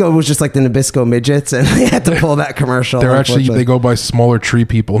 Nabisco was just like the Nabisco midgets, and they had to pull that commercial. They go by smaller tree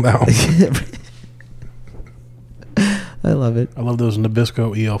people now. I love it. I love those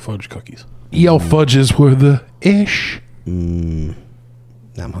Nabisco EL fudge cookies. EL fudges were the ish. Now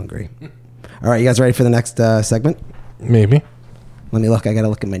I'm hungry. All right, you guys ready for the next segment? Maybe. Let me look. I gotta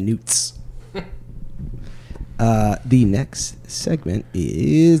look at my notes. The next segment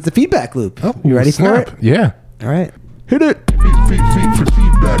is the feedback loop. Oh, you ready for it? Yeah. All right. Hit it. Feedback loop.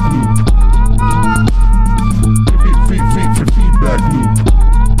 Feedback loop.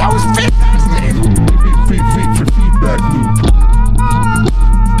 That was fantastic. Feedback loop.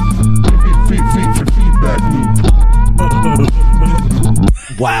 Feedback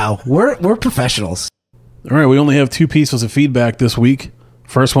loop. Wow, we're professionals. All right, we only have two pieces of feedback this week.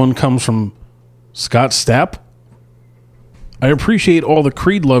 First one comes from Scott Stapp. I appreciate all the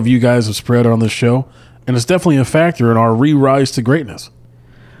Creed love you guys have spread on this show, and it's definitely a factor in our re-rise to greatness.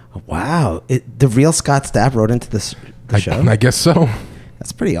 Wow. The real Scott Stapp wrote into the show? I guess so.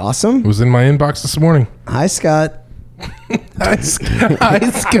 That's pretty awesome. It was in my inbox this morning. Hi, Scott. Hi, Scott.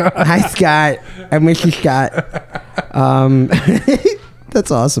 Hi, Scott. I miss you, Scott.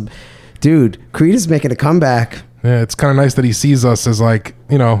 That's awesome. Dude, Creed is making a comeback. Yeah, it's kind of nice that he sees us as like,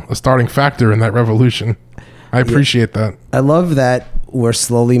 a starting factor in that revolution. I appreciate that. I love that we're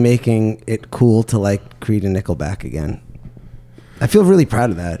slowly making it cool to like Creed and Nickelback again. I feel really proud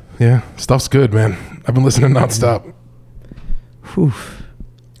of that. Yeah, stuff's good, man. I've been listening nonstop. Whew.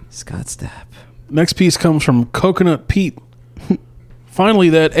 Scott Stapp. Next piece comes from Coconut Pete. Finally,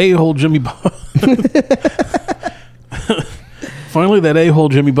 that a-hole Jimmy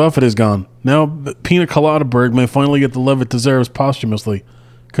Buffett is gone. Now, Pina Colada Berg may finally get the love it deserves posthumously,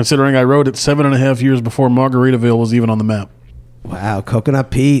 considering I wrote it 7.5 years before Margaritaville was even on the map. Wow,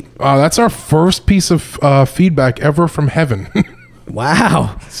 Coconut Pete. That's our first piece of feedback ever from heaven.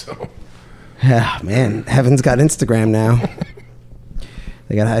 Wow. So, Yeah, man, Heaven's got Instagram now.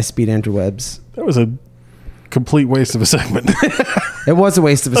 They got high-speed interwebs. That was a complete waste of a segment. It was a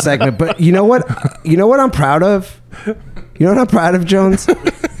waste of a segment, but you know what? You know what I'm proud of? You know what I'm proud of, Jones?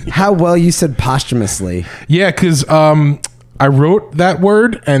 How well you said posthumously. yeah, because I wrote that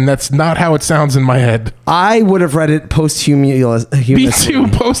word, and that's not how it sounds in my head. I would have read it posthumously. Me too,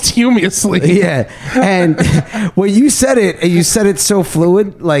 posthumously. Yeah, and when you said it, and you said it so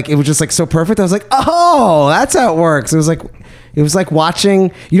fluid, like it was just like so perfect. I was like, oh, that's how it works. It was like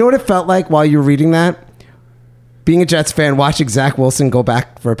watching. You know what it felt like while you were reading that? Being a Jets fan, watching Zach Wilson go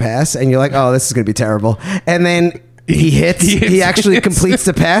back for a pass, and you're like, oh, this is going to be terrible. And then he hits. He actually completes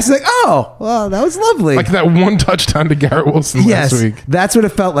the pass. Like, oh, well, that was lovely. Like that one touchdown to Garrett Wilson last week. That's what it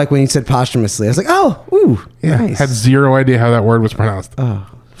felt like when you said posthumously. I was like, oh, ooh, Yeah, nice. had zero idea how that word was pronounced. Oh,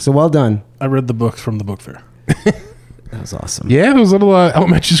 so well done. I read the books from the book fair. That was awesome. Yeah, those little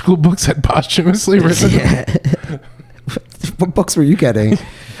elementary school books had posthumously written. Yeah. What books were you getting?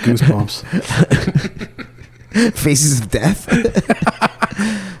 Goosebumps. Faces of Death?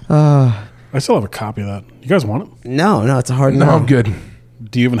 I still have a copy of that. You guys want it? No, it's a hard No, no. I'm good.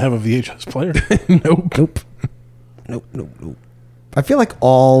 Do you even have a VHS player? Nope. Nope. I feel like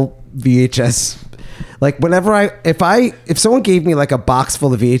all VHS, like whenever if someone gave me like a box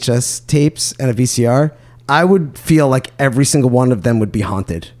full of VHS tapes and a VCR, I would feel like every single one of them would be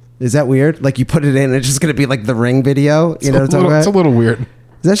haunted. Is that weird? Like you put it in, and it's just going to be like the Ring video. You know what I'm talking about? It's a little weird.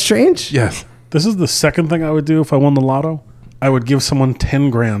 Is that strange? Yes. This is the second thing I would do if I won the lotto. I would give someone 10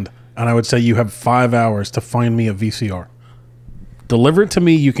 grand, and I would say, you have 5 hours to find me a VCR. Deliver it to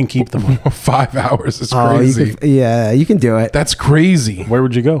me, you can keep the money. 5 hours is Oh, crazy. you can do it. That's crazy. Where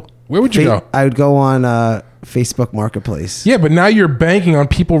would you go? Where would you go? I would go on Facebook Marketplace. Yeah, but now you're banking on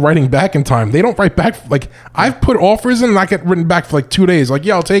people writing back in time. They don't write back. Like, I've put offers in and I get written back for like 2 days. Like,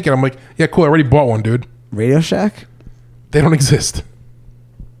 yeah, I'll take it. I'm like, yeah, cool. I already bought one, dude. Radio Shack? They don't exist.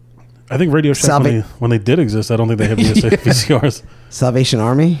 I think Radio Shack, when they did exist, I don't think they had VCRs. Salvation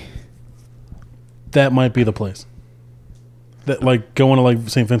Army? That might be the place. That, like, going to like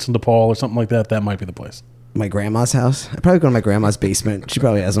St. Vincent de Paul or something like that, that might be the place. My grandma's house? I'd probably go to my grandma's basement. She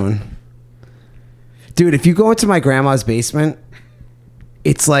probably has one. Dude, if you go into my grandma's basement,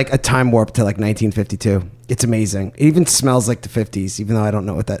 it's like a time warp to like 1952. It's amazing. It even smells like the 50s, even though I don't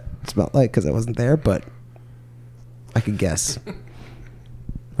know what that smelled like because I wasn't there, but I could guess.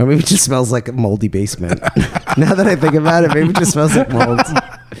 Or maybe it just smells like a moldy basement. Now that I think about it, maybe it just smells like mold.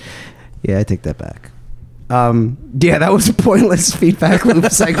 Yeah, I take that back. Yeah, that was a pointless feedback loop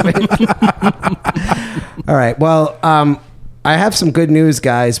segment. All right. Well, I have some good news,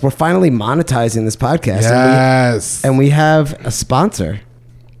 guys. We're finally monetizing this podcast. Yes. And we have a sponsor.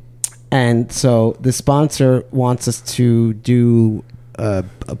 And so the sponsor wants us to do a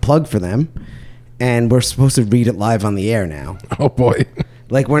plug for them. And we're supposed to read it live on the air now. Oh, boy.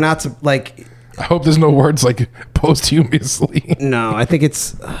 Like, we're not, like... I hope there's no words like posthumously. No, I think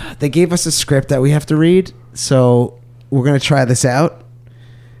it's... they gave us a script that we have to read. So we're going to try this out.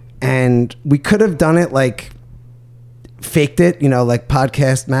 And we could have done it, like... faked it, like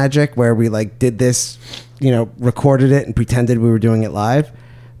podcast magic, where we like did this, recorded it and pretended we were doing it live.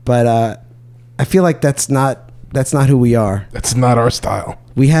 But I feel like that's not who we are. That's not our style.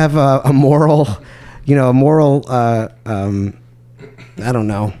 We have a moral, I don't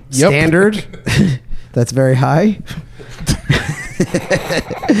know, standard that's very high.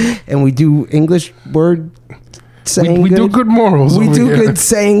 And we do English word saying. We do good morals. We over do here. good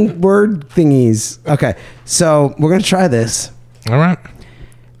saying word thingies. Okay, so we're gonna try this. All right.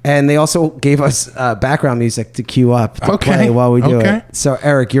 And they also gave us background music to cue up to play while we do it. So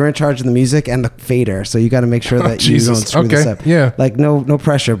Eric, you're in charge of the music and the fader, so you got to make sure that you don't screw this up. Yeah. Like no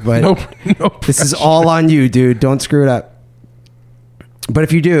pressure, but no this is all on you, dude. Don't screw it up. But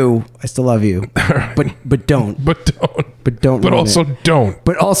if you do, I still love you. But don't. But ruin also it. don't.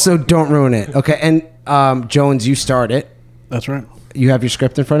 But also don't ruin it. Okay. And Jones, you start it. That's right. You have your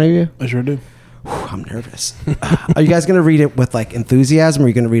script in front of you? I sure do. Whew, I'm nervous. Are you guys gonna read it with like enthusiasm, or are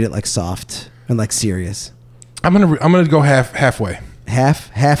you gonna read it like soft and like serious? I'm gonna go halfway.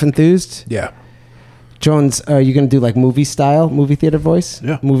 Half enthused. Yeah. Jones, are you gonna do like movie theater voice?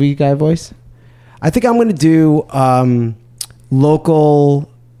 Yeah. Movie guy voice. I think I'm gonna do local,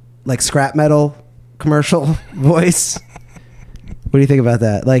 like scrap metal commercial voice. What do you think about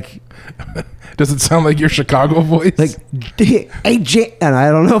that? Like. Does it sound like your Chicago voice? Like, hey, Jay, and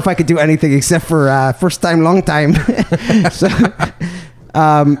I don't know if I could do anything except for first time, long time. So,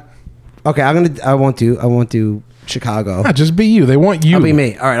 okay, I won't do Chicago. Just be you. They want you. I'll be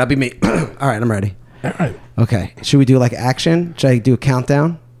me. All right, I'll be me. All right, I'm ready. All right. Okay, should we do like action? Should I do a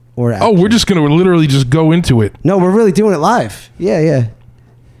countdown or? Action? Oh, we're just gonna literally just go into it. No, we're really doing it live. Yeah.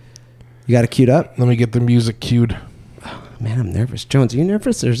 You got it queued up? Let me get the music cued. Man, I'm nervous. Jones, are you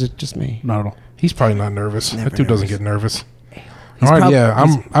nervous, or is it just me? Not at all. He's probably not nervous. Never That dude doesn't nervous. get nervous. All right, yeah,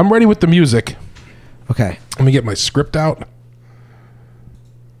 I'm ready with the music. Okay. Let me get my script out.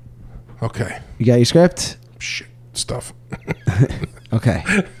 Okay. You got your script? Shit. Stuff. Okay.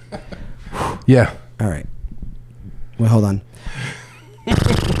 Yeah. All right. Well, hold on.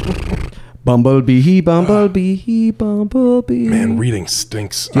 Bumblebee. Man, reading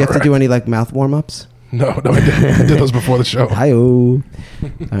stinks. Do you have to do any like mouth warm-ups? No, I did those before the show. Hi-oh.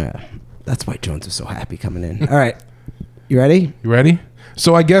 All right. That's why Jones was so happy coming in. All right. You ready? You ready?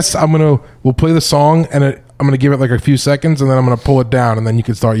 So I guess we'll play the song, and I'm gonna give it like a few seconds, and then I'm gonna pull it down, and then you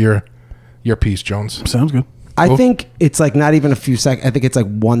can start your piece, Jones. Sounds good. I think it's like not even a few seconds. I think it's like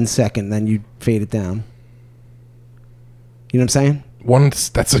 1 second, then you fade it down. You know what I'm saying?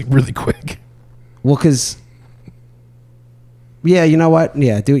 That's like really quick. Well, because... Yeah, you know what?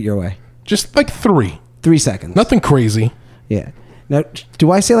 Yeah, do it your way. Just like 3 seconds. Nothing crazy. Yeah. Now, do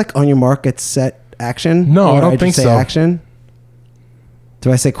I say like on your mark, get set, action? No, Or I don't just think say so. Action?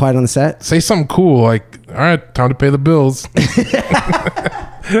 Do I say quiet on the set? Say something cool like, all right, time to pay the bills. I'm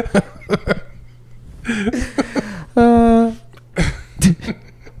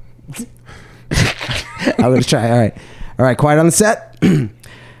going to try. All right, quiet on the set.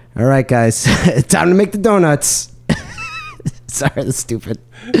 All right, guys. Time to make the donuts. Sorry, that's stupid.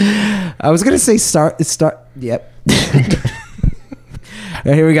 I was going to say start. Yep. All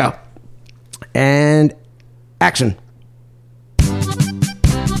right, here we go. And action.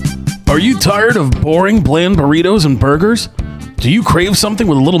 Are you tired of boring, bland burritos and burgers? Do you crave something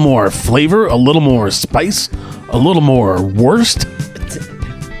with a little more flavor, a little more spice, a little more worst?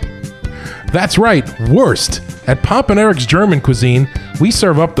 That's right, worst. At Pop and Eric's German Cuisine, we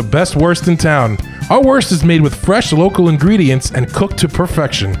serve up the best worst in town. Our worst is made with fresh local ingredients and cooked to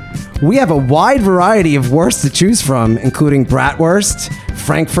perfection. We have a wide variety of wursts to choose from, including bratwurst,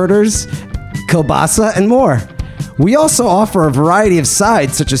 frankfurters, kielbasa, and more. We also offer a variety of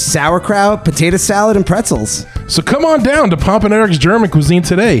sides such as sauerkraut, potato salad, and pretzels. So come on down to Pop and Eric's German Cuisine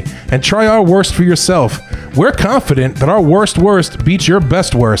today and try our worst for yourself. We're confident that our worst beats your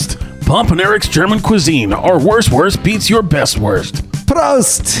best worst. Pop and Eric's German Cuisine. Our worst beats your best worst.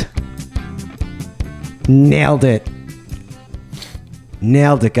 Prost! Nailed it.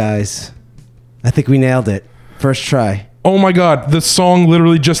 Nailed it, guys. I think we nailed it. First try. Oh my God, the song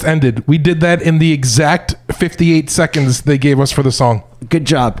literally just ended. We did that in the exact 58 seconds they gave us for the song. Good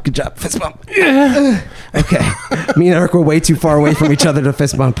job. Good job. Fist bump. Yeah. Okay. Me and Eric were way too far away from each other to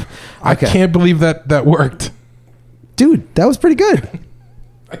fist bump. Okay. I can't believe that worked. Dude, that was pretty good.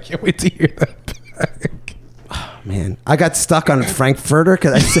 I can't wait to hear that back. Man, I got stuck on Frankfurter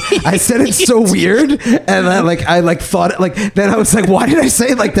because I said it's so weird, and I thought it then I was like, why did I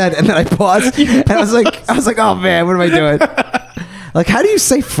say it like that? And then I paused, and I was like, oh man, what am I doing? Like, how do you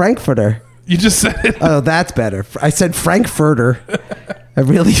say Frankfurter? You just said it. Oh, that's better. I said Frankfurter. I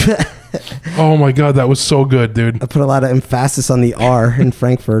really. Oh my God, that was so good, dude. I put a lot of emphasis on the R in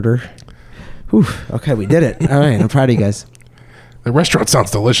Frankfurter. Whew. Okay, we did it. All right, I'm proud of you guys. The restaurant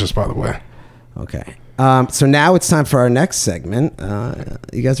sounds delicious, by the way. Okay. So now it's time for our next segment.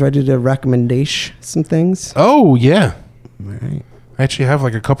 You guys ready to recommendation some things? Oh, yeah. All right. I actually have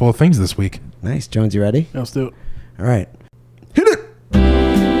like a couple of things this week. Nice. Jones, you ready? Let's do it. All right. Hit it.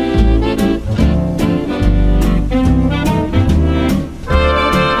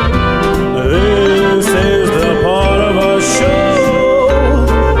 This is the part of our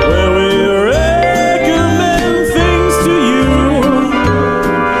show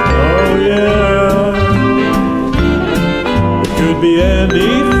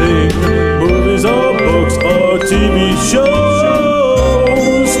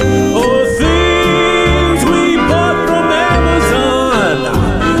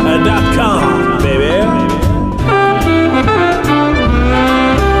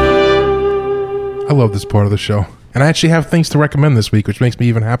love this part of the show. And I actually have things to recommend this week, which makes me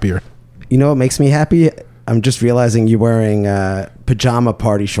even happier. You know what makes me happy? I'm just realizing you're wearing pajama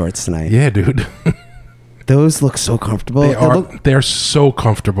party shorts tonight. Yeah, dude. Those look so comfortable. They're so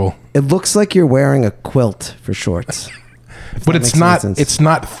comfortable. It looks like you're wearing a quilt for shorts. But it's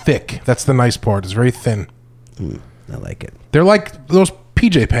not thick. That's the nice part. It's very thin. I like it. They're like those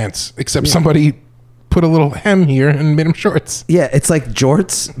PJ pants, except somebody put a little hem here and made them shorts. Yeah, it's like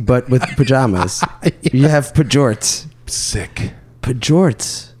jorts, but with pajamas. Yeah. You have pajorts. Sick.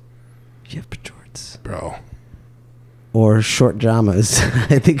 Pajorts. You have pajorts. Bro. Or shorjamas.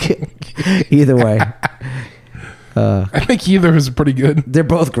 I think either way. I think either is pretty good. They're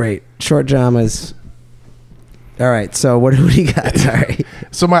both great. Shorjamas. All right, so what do you got? Sorry.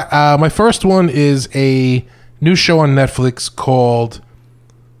 So my first one is a new show on Netflix called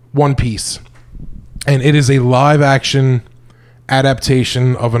One Piece. And it is a live action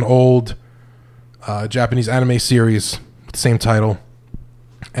adaptation of an old Japanese anime series with the same title.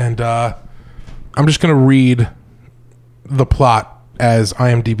 And I'm just going to read the plot as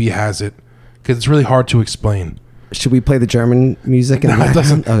IMDb has it, because it's really hard to explain. Should we play the German music? No, it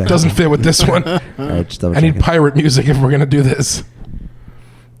doesn't fit with this one. All right, just double I need checking. pirate music if we're going to do this.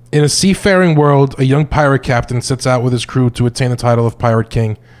 In a seafaring world, a young pirate captain sets out with his crew to attain the title of Pirate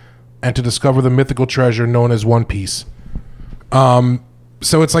King and to discover the mythical treasure known as One Piece.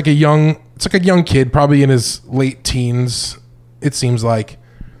 So it's like a young kid, probably in his late teens, it seems like,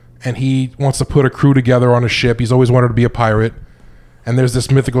 and he wants to put a crew together on a ship. He's always wanted to be a pirate. And there's this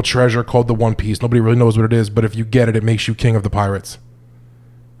mythical treasure called the One Piece. Nobody really knows what it is, but if you get it, it makes you king of the pirates.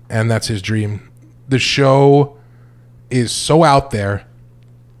 And that's his dream. The show is so out there.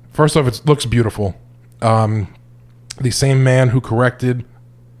 First off, it looks beautiful. The same man who created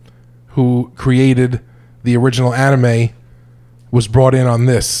the original anime was brought in on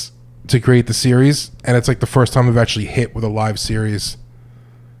this to create the series. And it's like the first time they've actually hit with a live series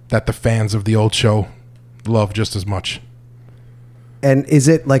that the fans of the old show love just as much. And is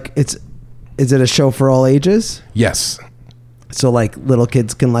it a show for all ages? Yes. So like little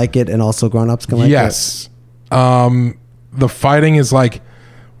kids can like it and also grown-ups can like it? Yes. The fighting is like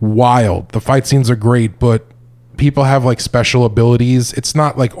wild. The fight scenes are great, but people have like special abilities. It's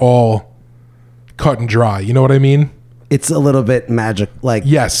not like all cut and dry. You know what I mean? It's a little bit magic, like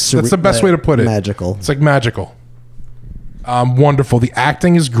yes, that's the best way to put it. Magical. It's like magical. Wonderful. The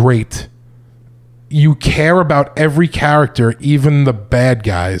acting is great. You care about every character, even the bad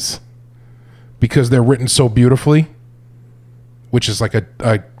guys, because they're written so beautifully, which is like a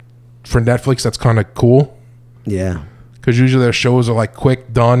for Netflix, that's kind of cool. Yeah. Because usually their shows are like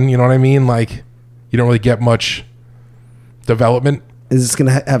quick, done. You know what I mean? Like you don't really get much development. Is this going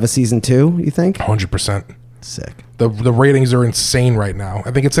to have a season 2, you think? 100%. Sick. The ratings are insane right now.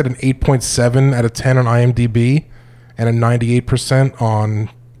 I think it's at an 8.7 out of 10 on IMDb and a 98% on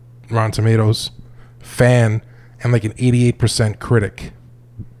Rotten Tomatoes fan and like an 88% critic.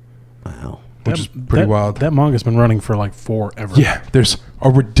 Wow. Which is pretty wild. That manga's been running for like forever. Yeah, there's a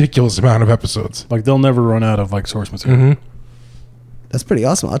ridiculous amount of episodes. Like they'll never run out of like source material. Mm-hmm. That's pretty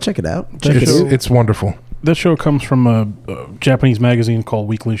awesome. I'll check it out. It's wonderful. This show comes from a Japanese magazine called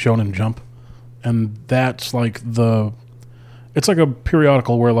Weekly Shonen Jump, and that's like it's like a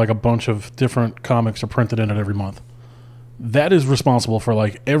periodical where like a bunch of different comics are printed in it every month. That is responsible for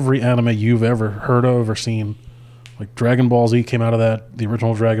like every anime you've ever heard of or seen. Like Dragon Ball Z came out of that, the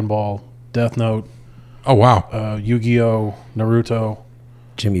original Dragon Ball, Death Note. Oh wow. Yu-Gi-Oh, Naruto,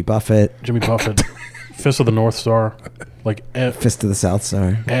 Jimmy Buffett, Fist of the North Star, like Fist of the South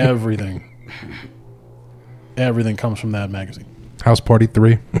Star. Everything comes from that magazine. House Party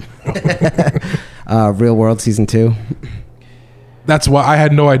 3. Real World Season 2. That's why I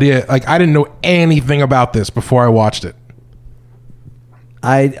had no idea. Like I didn't know anything about this before I watched it.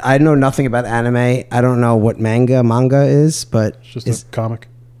 I know nothing about anime. I don't know what manga is, but It's just a comic.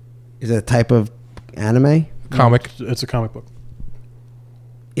 Is it a type of anime? Comic. It's a comic book.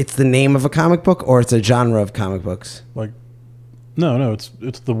 It's the name of a comic book, or it's a genre of comic books? Like, no,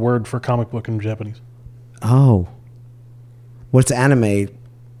 it's the word for comic book in Japanese. Oh. What's anime?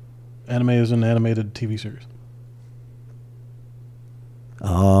 Anime is an animated TV series.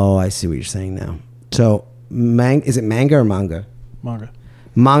 Oh, I see what you're saying now. So, is it manga or manga? Manga.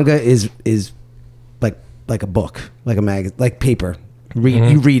 Manga is like a book, like a mag, like paper. Mm-hmm.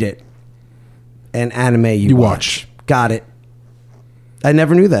 You read it. And anime you watch. Got it. I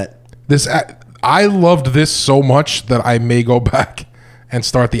never knew that. I loved this so much that I may go back and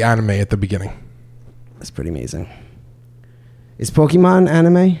start the anime at the beginning. That's pretty amazing. Is Pokemon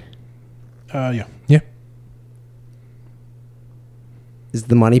anime? Yeah. Yeah. is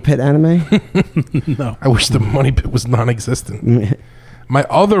the Money Pit anime. No. I wish the Money Pit was non-existent. My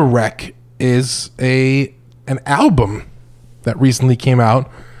other rec is an album that recently came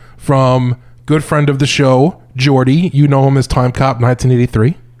out from good friend of the show, Jordy. You know him as Time Cop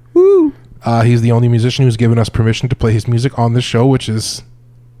 1983. Woo! He's the only musician who's given us permission to play his music on this show, which is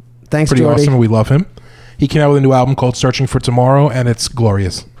Thanks, pretty Jordy. awesome. We love him. He came out with a new album called Searching for Tomorrow, and it's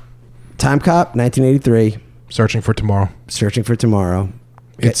glorious. Time Cop, 1983. Searching for Tomorrow. Searching for Tomorrow.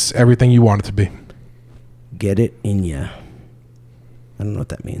 It's everything you want it to be. Get it in ya. I don't know what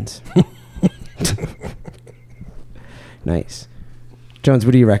that means. Nice. Jones,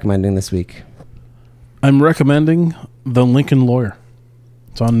 what are you recommending this week? I'm recommending The Lincoln Lawyer.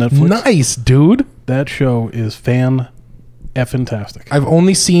 It's on Netflix. Nice, dude. That show is fan-effing-tastic. I've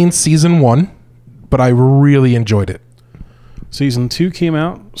only seen season 1, but I really enjoyed it. Season 2 came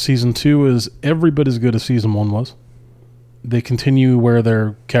out. Season 2 is every bit as good as Season 1 was. They continue where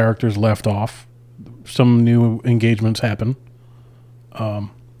their characters left off. Some new engagements happen.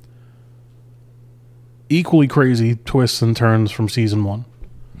 Equally crazy twists and turns from Season 1.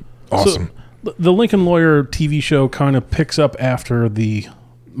 Awesome. So, the Lincoln Lawyer TV show kind of picks up after the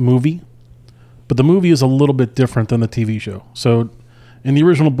movie, but the movie is a little bit different than the TV show. So in the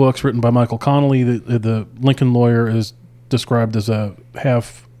original books written by Michael Connelly, the Lincoln Lawyer is described as a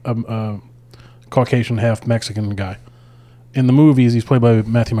half Caucasian, half Mexican guy. In the movies, he's played by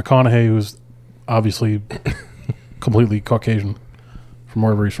Matthew McConaughey, who's obviously completely Caucasian from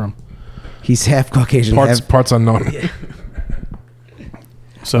wherever he's from. He's half Caucasian. Parts unknown.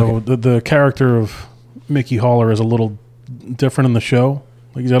 So the character of Mickey Haller is a little different in the show.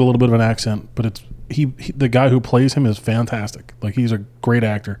 Like he's got a little bit of an accent, but it's he the guy who plays him is fantastic. Like he's a great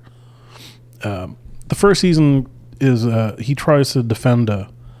actor. The first season is he tries to defend a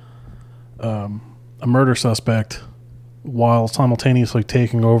murder suspect while simultaneously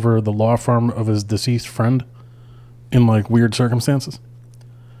taking over the law firm of his deceased friend in like weird circumstances.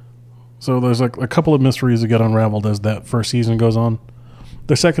 So there's like a couple of mysteries that get unraveled as that first season goes on.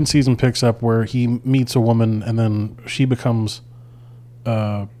 The second season picks up where he meets a woman and then she becomes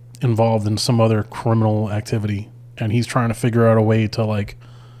involved in some other criminal activity, and he's trying to figure out a way to like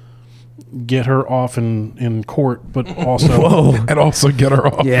get her off in court, but also And also get her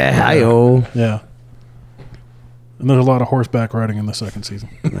off. Yeah, I-oh. yeah. And there's a lot of horseback riding in the second season.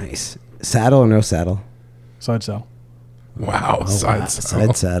 Nice. Saddle or no saddle? Side saddle. Wow.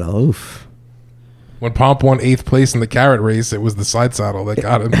 Side saddle. Oof. When Pomp won 8th place in the carrot race, it was the side saddle that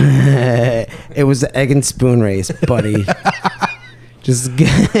got him. It was the egg and spoon race, buddy. Just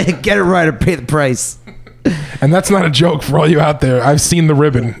get it right or pay the price. And that's not a joke for all you out there. I've seen the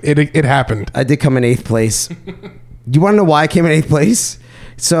ribbon. It happened. I did come in 8th place. You want to know why I came in 8th place?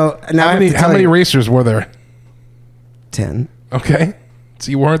 So now How many racers were there? 10. Okay.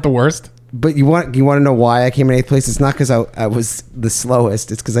 So you weren't the worst? But you want to know why I came in 8th place? It's not because I was the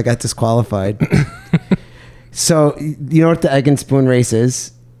slowest. It's because I got disqualified. So you know what the egg and spoon race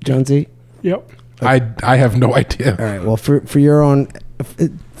is, Jonesy? Yep. I have no idea. All right. Well, for your own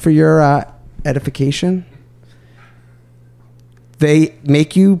edification, they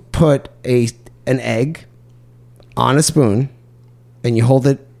make you put an egg on a spoon, and you hold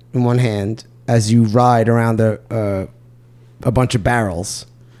it in one hand as you ride around a bunch of barrels,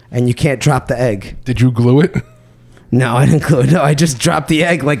 and you can't drop the egg. Did you glue it? No, I didn't glue it. No, I just dropped the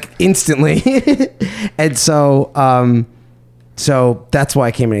egg like instantly, and so that's why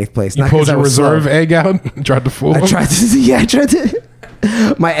I came in 8th place. You pulled your reserve egg out and tried to fool him? I tried to.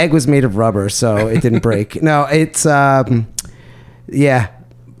 My egg was made of rubber, so it didn't break. No, it's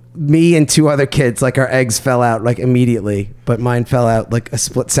me and 2 other kids, like our eggs fell out like immediately, but mine fell out like a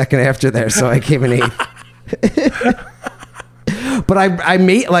split second after there, so I came in 8th. But I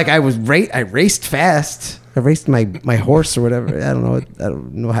made like I raced fast. I raced my horse or whatever. I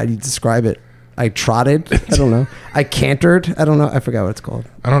don't know how you describe it. I trotted. I don't know. I cantered. I don't know. I forgot what it's called.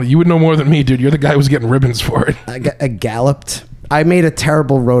 I don't know. You would know more than me, dude. You're the guy who's getting ribbons for it. I galloped. I made a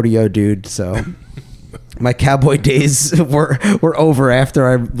terrible rodeo, dude. So my cowboy days were over after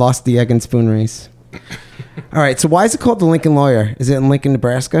I lost the egg and spoon race. All right. So why is it called the Lincoln Lawyer? Is it in Lincoln,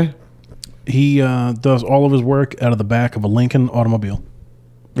 Nebraska? He does all of his work out of the back of a Lincoln automobile.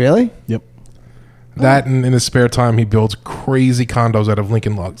 Really? Yep. That and in his spare time, he builds crazy condos out of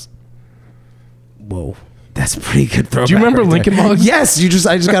Lincoln logs. Whoa. That's a pretty good throwback. Do you remember right Lincoln there. Logs? Yes.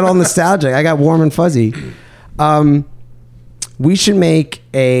 I just got all nostalgic. I got warm and fuzzy. We should make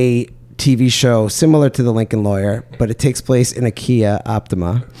a TV show similar to the Lincoln Lawyer, but it takes place in a Kia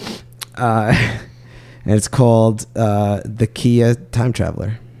Optima. And it's called The Kia Time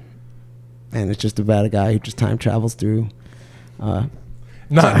Traveler. And it's just about a guy who just time travels through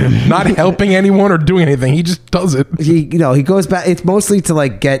Not helping anyone or doing anything. He just does it. He goes back. It's mostly to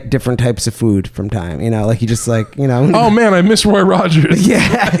like get different types of food from time. Like he just like Oh man, I miss Roy Rogers.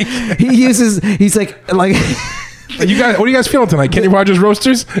 Yeah, he's like. You guys, what are you guys feeling tonight? Kenny Rogers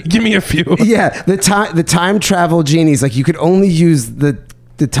roasters? Give me a few. Yeah, the time travel genies, like you could only use the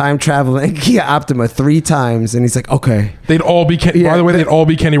time travel Kia Optima 3 times, and he's like, okay. They'd all be by the way, they'd all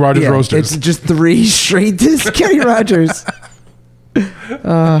be Kenny Rogers roasters. It's just 3 straight to Kenny Rogers.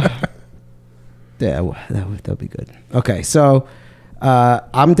 Yeah, that'll be good. Okay, so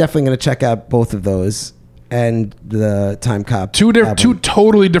I'm definitely gonna check out both of those and the Time Cop. Two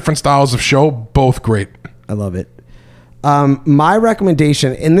totally different styles of show, both great. I love it. My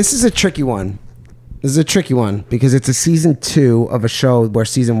recommendation, and this is a tricky one. This is a tricky one because it's a season 2 of a show where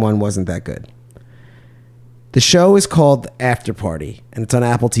season 1 wasn't that good. The show is called After Party, and it's on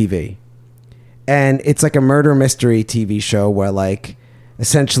Apple TV. And it's like a murder mystery TV show where, like,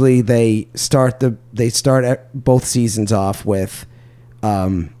 essentially they start both seasons off with,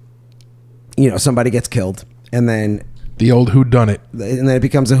 somebody gets killed, and then the old whodunit, and then it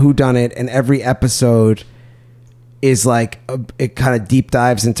becomes a whodunit, and every episode is like it kind of deep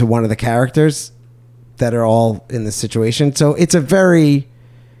dives into one of the characters that are all in this situation. So it's a very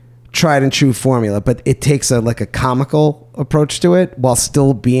tried and true formula, but it takes a comical approach to it while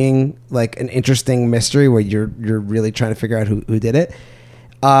still being like an interesting mystery where you're really trying to figure out who did it.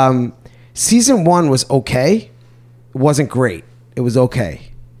 Season 1 was okay. It wasn't great. It was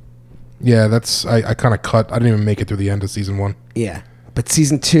okay. Yeah, I kind of cut. I didn't even make it through the end of season 1. Yeah, but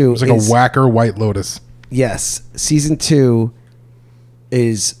season 2 it was like a whacker White Lotus. Yes, season 2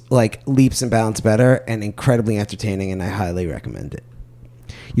 is like leaps and bounds better and incredibly entertaining, and I highly recommend it.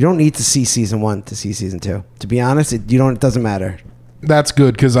 You don't need to see season 1 to see season 2. To be honest, it doesn't matter. That's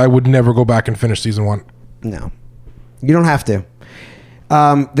good because I would never go back and finish season 1. No, you don't have to.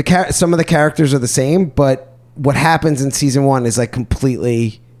 Some of the characters are the same, but what happens in season 1 is like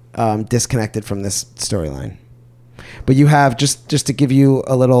completely disconnected from this storyline. But you have just to give you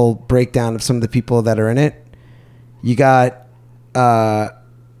a little breakdown of some of the people that are in it. You got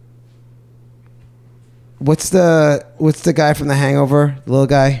what's the guy from The Hangover? The little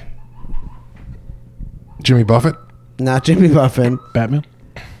guy? Jimmy Buffett? Not Jimmy Buffett. Batman?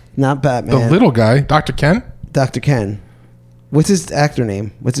 Not Batman. The little guy, Dr. Ken? Dr. Ken. What's his actor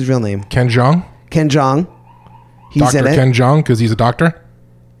name? What's his real name? Ken Jeong? Ken Jeong. He's Dr. in it. Ken Jeong because he's a doctor?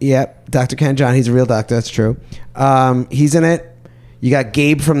 Yep, Dr. Ken Jeong. He's a real doctor. That's true. He's in it. You got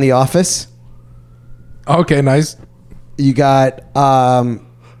Gabe from The Office. Okay, nice. You got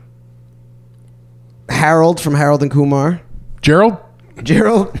Harold from Harold and Kumar. Gerald?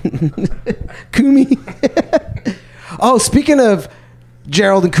 Kumi. Oh, speaking of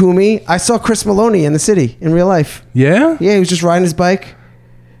Gerald and Kumi, I saw Chris Maloney in the city in real life. Yeah? Yeah, he was just riding his bike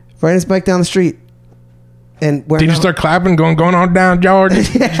down the street. And did you start clapping, going on down, George? Did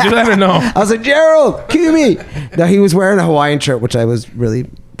you do that or no? I was like, Gerald, Kumi. No, he was wearing a Hawaiian shirt, which I was really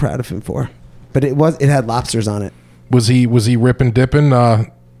proud of him for. But it had lobsters on it. Was he ripping, dipping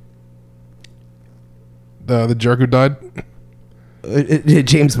the jerk who died?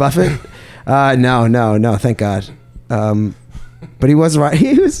 James Buffett? No, thank God. But he was right.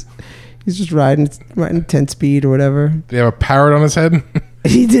 He's just riding 10 speed or whatever. Did he have a parrot on his head?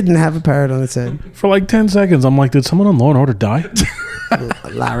 He didn't have a parrot on his head. For like 10 seconds, I'm like, did someone on Law and Order die?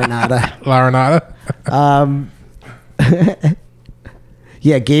 Larinata.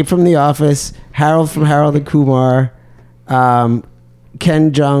 Yeah, Gabe from The Office, Harold from Harold and Kumar,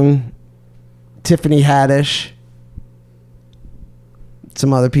 Ken Jeong, Tiffany Haddish,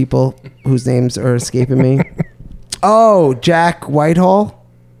 some other people whose names are escaping me. Oh, Jack Whitehall.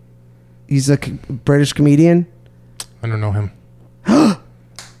 He's a British comedian. I don't know him.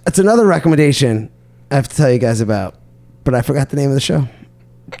 That's another recommendation I have to tell you guys about, but I forgot the name of the show.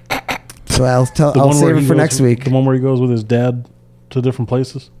 So I'll save it for next week. The one where he goes with his dad to different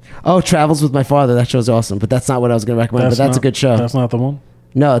places? Oh, Travels with My Father. That show's awesome, but that's not what I was going to recommend. That's a good show. That's not the one?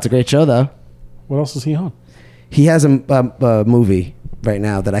 No, it's a great show, though. What else is he on? He has a movie right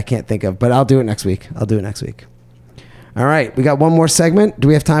now that I can't think of, but I'll do it next week. All right, we got one more segment. Do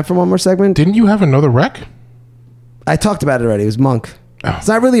we have time for one more segment? Didn't you have another rec? I talked about it already. It was Monk. Oh. It's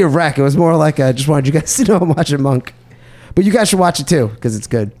not really a rec. It was more like I just wanted you guys to know I'm watching Monk. But you guys should watch it too, because it's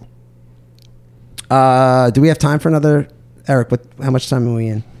good. Do we have time for another? Eric, how much time are we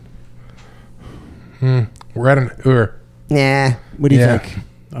in? We're at an hour. Nah. What do you think?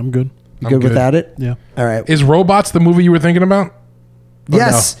 I'm good. You good without it? Yeah. All right. Is Robots the movie you were thinking about? Or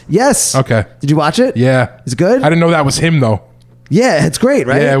yes. no? Yes. Okay. Did you watch it? Yeah. It's good? I didn't know that was him, though. Yeah, it's great,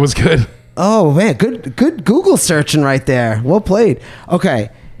 right? Yeah, it was good. Oh man, good Google searching right there. Well played. Okay,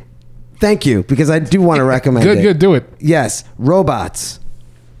 thank you, because I do want to recommend it. Good, do it. Yes, Robots.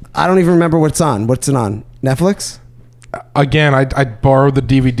 I don't even remember what's on. What's it on? Netflix? Again, I borrowed the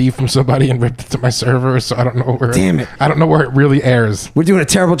DVD from somebody and ripped it to my server, so I don't know where. Damn it. I don't know where it really airs. We're doing a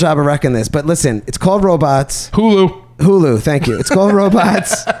terrible job of wrecking this, but listen, it's called Robots. Hulu, Thank you. It's called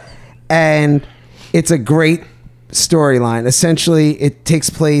Robots, and it's a great storyline. Essentially, it takes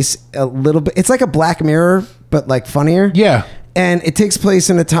place a little bit. It's like a Black Mirror, but like funnier. Yeah. And it takes place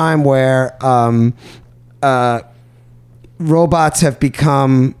in a time where robots have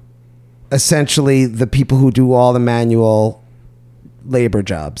become essentially the people who do all the manual labor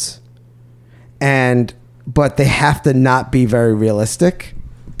jobs. But they have to not be very realistic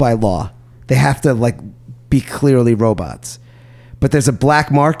by law. They have to like be clearly robots. But there's a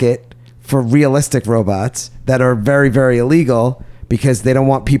black market for realistic robots that are very, very illegal because they don't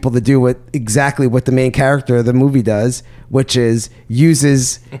want people to do exactly what the main character of the movie does, which is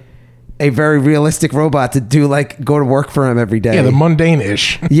uses a very realistic robot to go to work for him every day. Yeah, the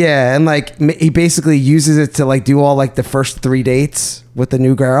mundane-ish. Yeah, and like he basically uses it to like do all like the first 3 dates with the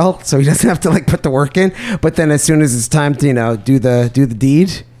new girl, so he doesn't have to like put the work in. But then as soon as it's time to do the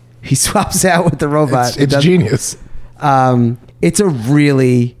deed, he swaps out with the robot. It's genius. It's a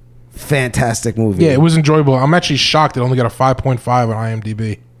really fantastic movie. Yeah, it was enjoyable. I'm actually shocked it only got a 5.5 on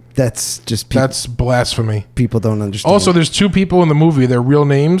IMDb. That's just That's blasphemy. people don't understand. Also, there's 2 people in the movie. Their real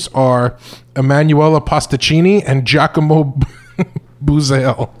names are Emanuela Pastaccini and Giacomo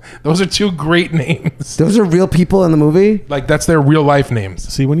Buzzale. Those are 2 great names. those are real people in the movie. Like, that's their real life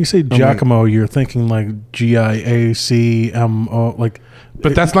names. See, when you say Giacomo, you're thinking like Giacmo, like.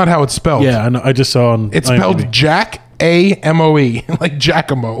 But that's not how it's spelled. Yeah, I know. I just saw on. It's IMDb. spelled Jack A-M-O-E, like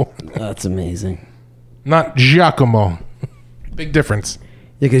Giacomo, That's amazing. not Giacomo. Big difference.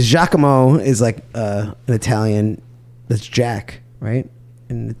 Yeah, because Giacomo is like an Italian. That's Jack, right?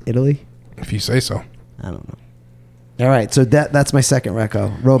 In Italy. If you say so. I don't know. All right, so that's my second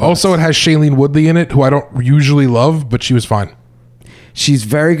reco. Robots. Also, it has Shailene Woodley in it, who I don't usually love, but she was fine. She's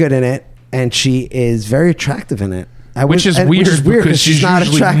very good in it, and she is very attractive in it. Which is weird because she's not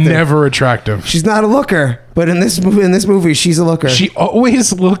usually attractive. never attractive. She's not a looker, but in this movie, she's a looker. She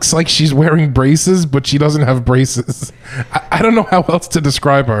always looks like she's wearing braces, but she doesn't have braces. I don't know how else to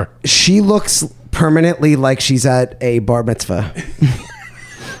describe her. She looks permanently like she's at a bar mitzvah.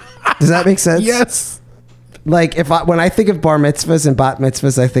 Does that make sense? Yes. Like when I think of bar mitzvahs and bat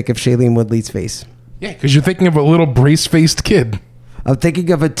mitzvahs, I think of Shailene Woodley's face. Yeah, because you're thinking of a little brace-faced kid. I'm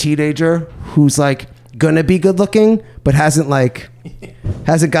thinking of a teenager who's like gonna be good looking, but hasn't got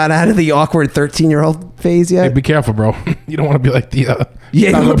out of the awkward 13-year-old phase yet. Hey, be careful, bro. You don't want to be like the you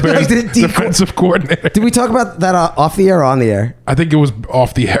Chicago don't be like Bears the defensive coordinator. Did we talk about that off the air or on the air? I think it was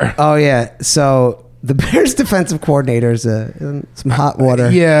off the air. Oh yeah. So the Bears defensive coordinator is in some hot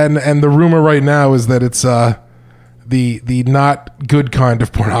water. Yeah, and the rumor right now is that it's the not good kind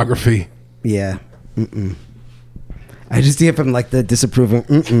of pornography. Yeah. I just see it from like the disapproving.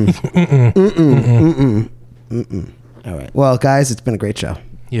 All right. Well, guys, it's been a great show.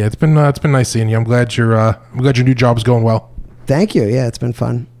 Yeah, it's been nice seeing you. I'm glad your new job's going well. Thank you. Yeah, it's been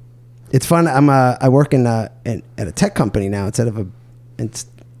fun. It's fun. I work at a tech company now instead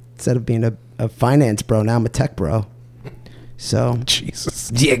of being a finance bro. Now I'm a tech bro. So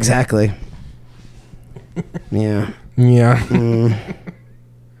Jesus. yeah, exactly. Yeah. Yeah.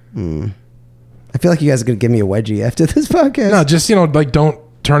 I feel like you guys are gonna give me a wedgie after this podcast. No, just don't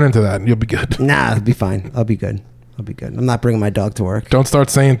turn into that, and you'll be good. Nah, it'll be fine. I'll be good. I'm not bringing my dog to work. Don't start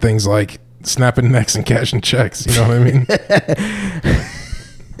saying things like snapping necks and cashing checks. You know what I mean?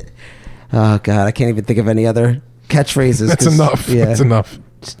 Oh God, I can't even think of any other catchphrases. That's enough. Yeah. That's enough.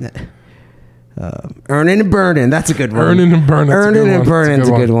 Earning and burning. That's a good one. Earning and burning. Earning and burning is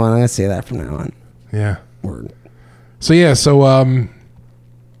a good one. I'm gonna say that from now on. Yeah. Word. So yeah. So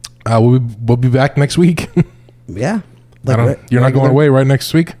we'll be back next week. Yeah. You're not going away right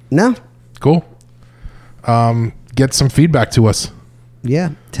next week? No. Cool. Get some feedback to us. Yeah.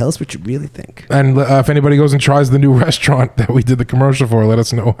 Tell us what you really think. And if anybody goes and tries the new restaurant that we did the commercial for, let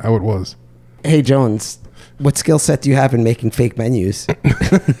us know how it was. Hey Jones, what skill set do you have in making fake menus?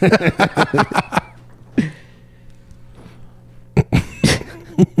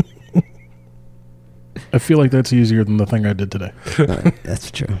 I feel like that's easier than the thing I did today.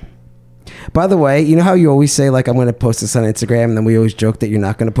 That's true. By the way, you know how you always say, like, I'm going to post this on Instagram, and then we always joke that you're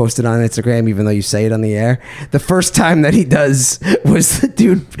not going to post it on Instagram, even though you say it on the air? The first time that he does was the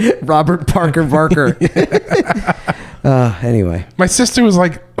dude, Robert Parker Barker. Anyway. My sister was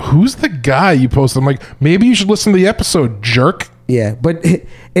like, who's the guy you posted? I'm like, maybe you should listen to the episode, jerk. Yeah, but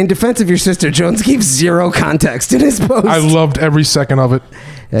in defense of your sister, Jones gave zero context in his post. I loved every second of it.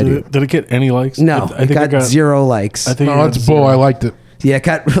 Yeah, dude. Did it get any likes? No, I it got 0 likes. I think No, that's bull. I liked it. Yeah, it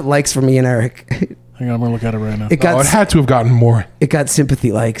got likes from me and Eric. Hang on, I'm gonna look at it right now. It got Oh, it had to have gotten more. it got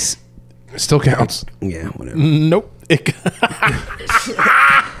sympathy likes. It still counts. Yeah, whatever. Nope.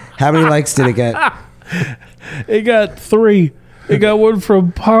 How many likes did it get? It got 3. It got one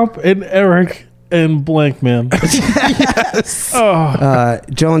from Pop and Eric and Blank Man.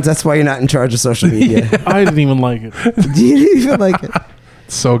 Jones, that's why you're not in charge of social media. I didn't even like it. You didn't even like it.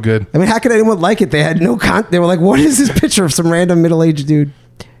 So good. I mean, how could anyone like it? They had no They were like, what is this picture of some random middle-aged dude?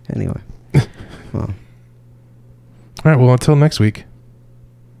 Anyway. Well. All right. Well, until next week.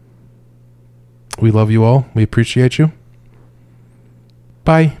 We love you all. We appreciate you.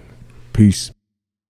 Bye. Peace.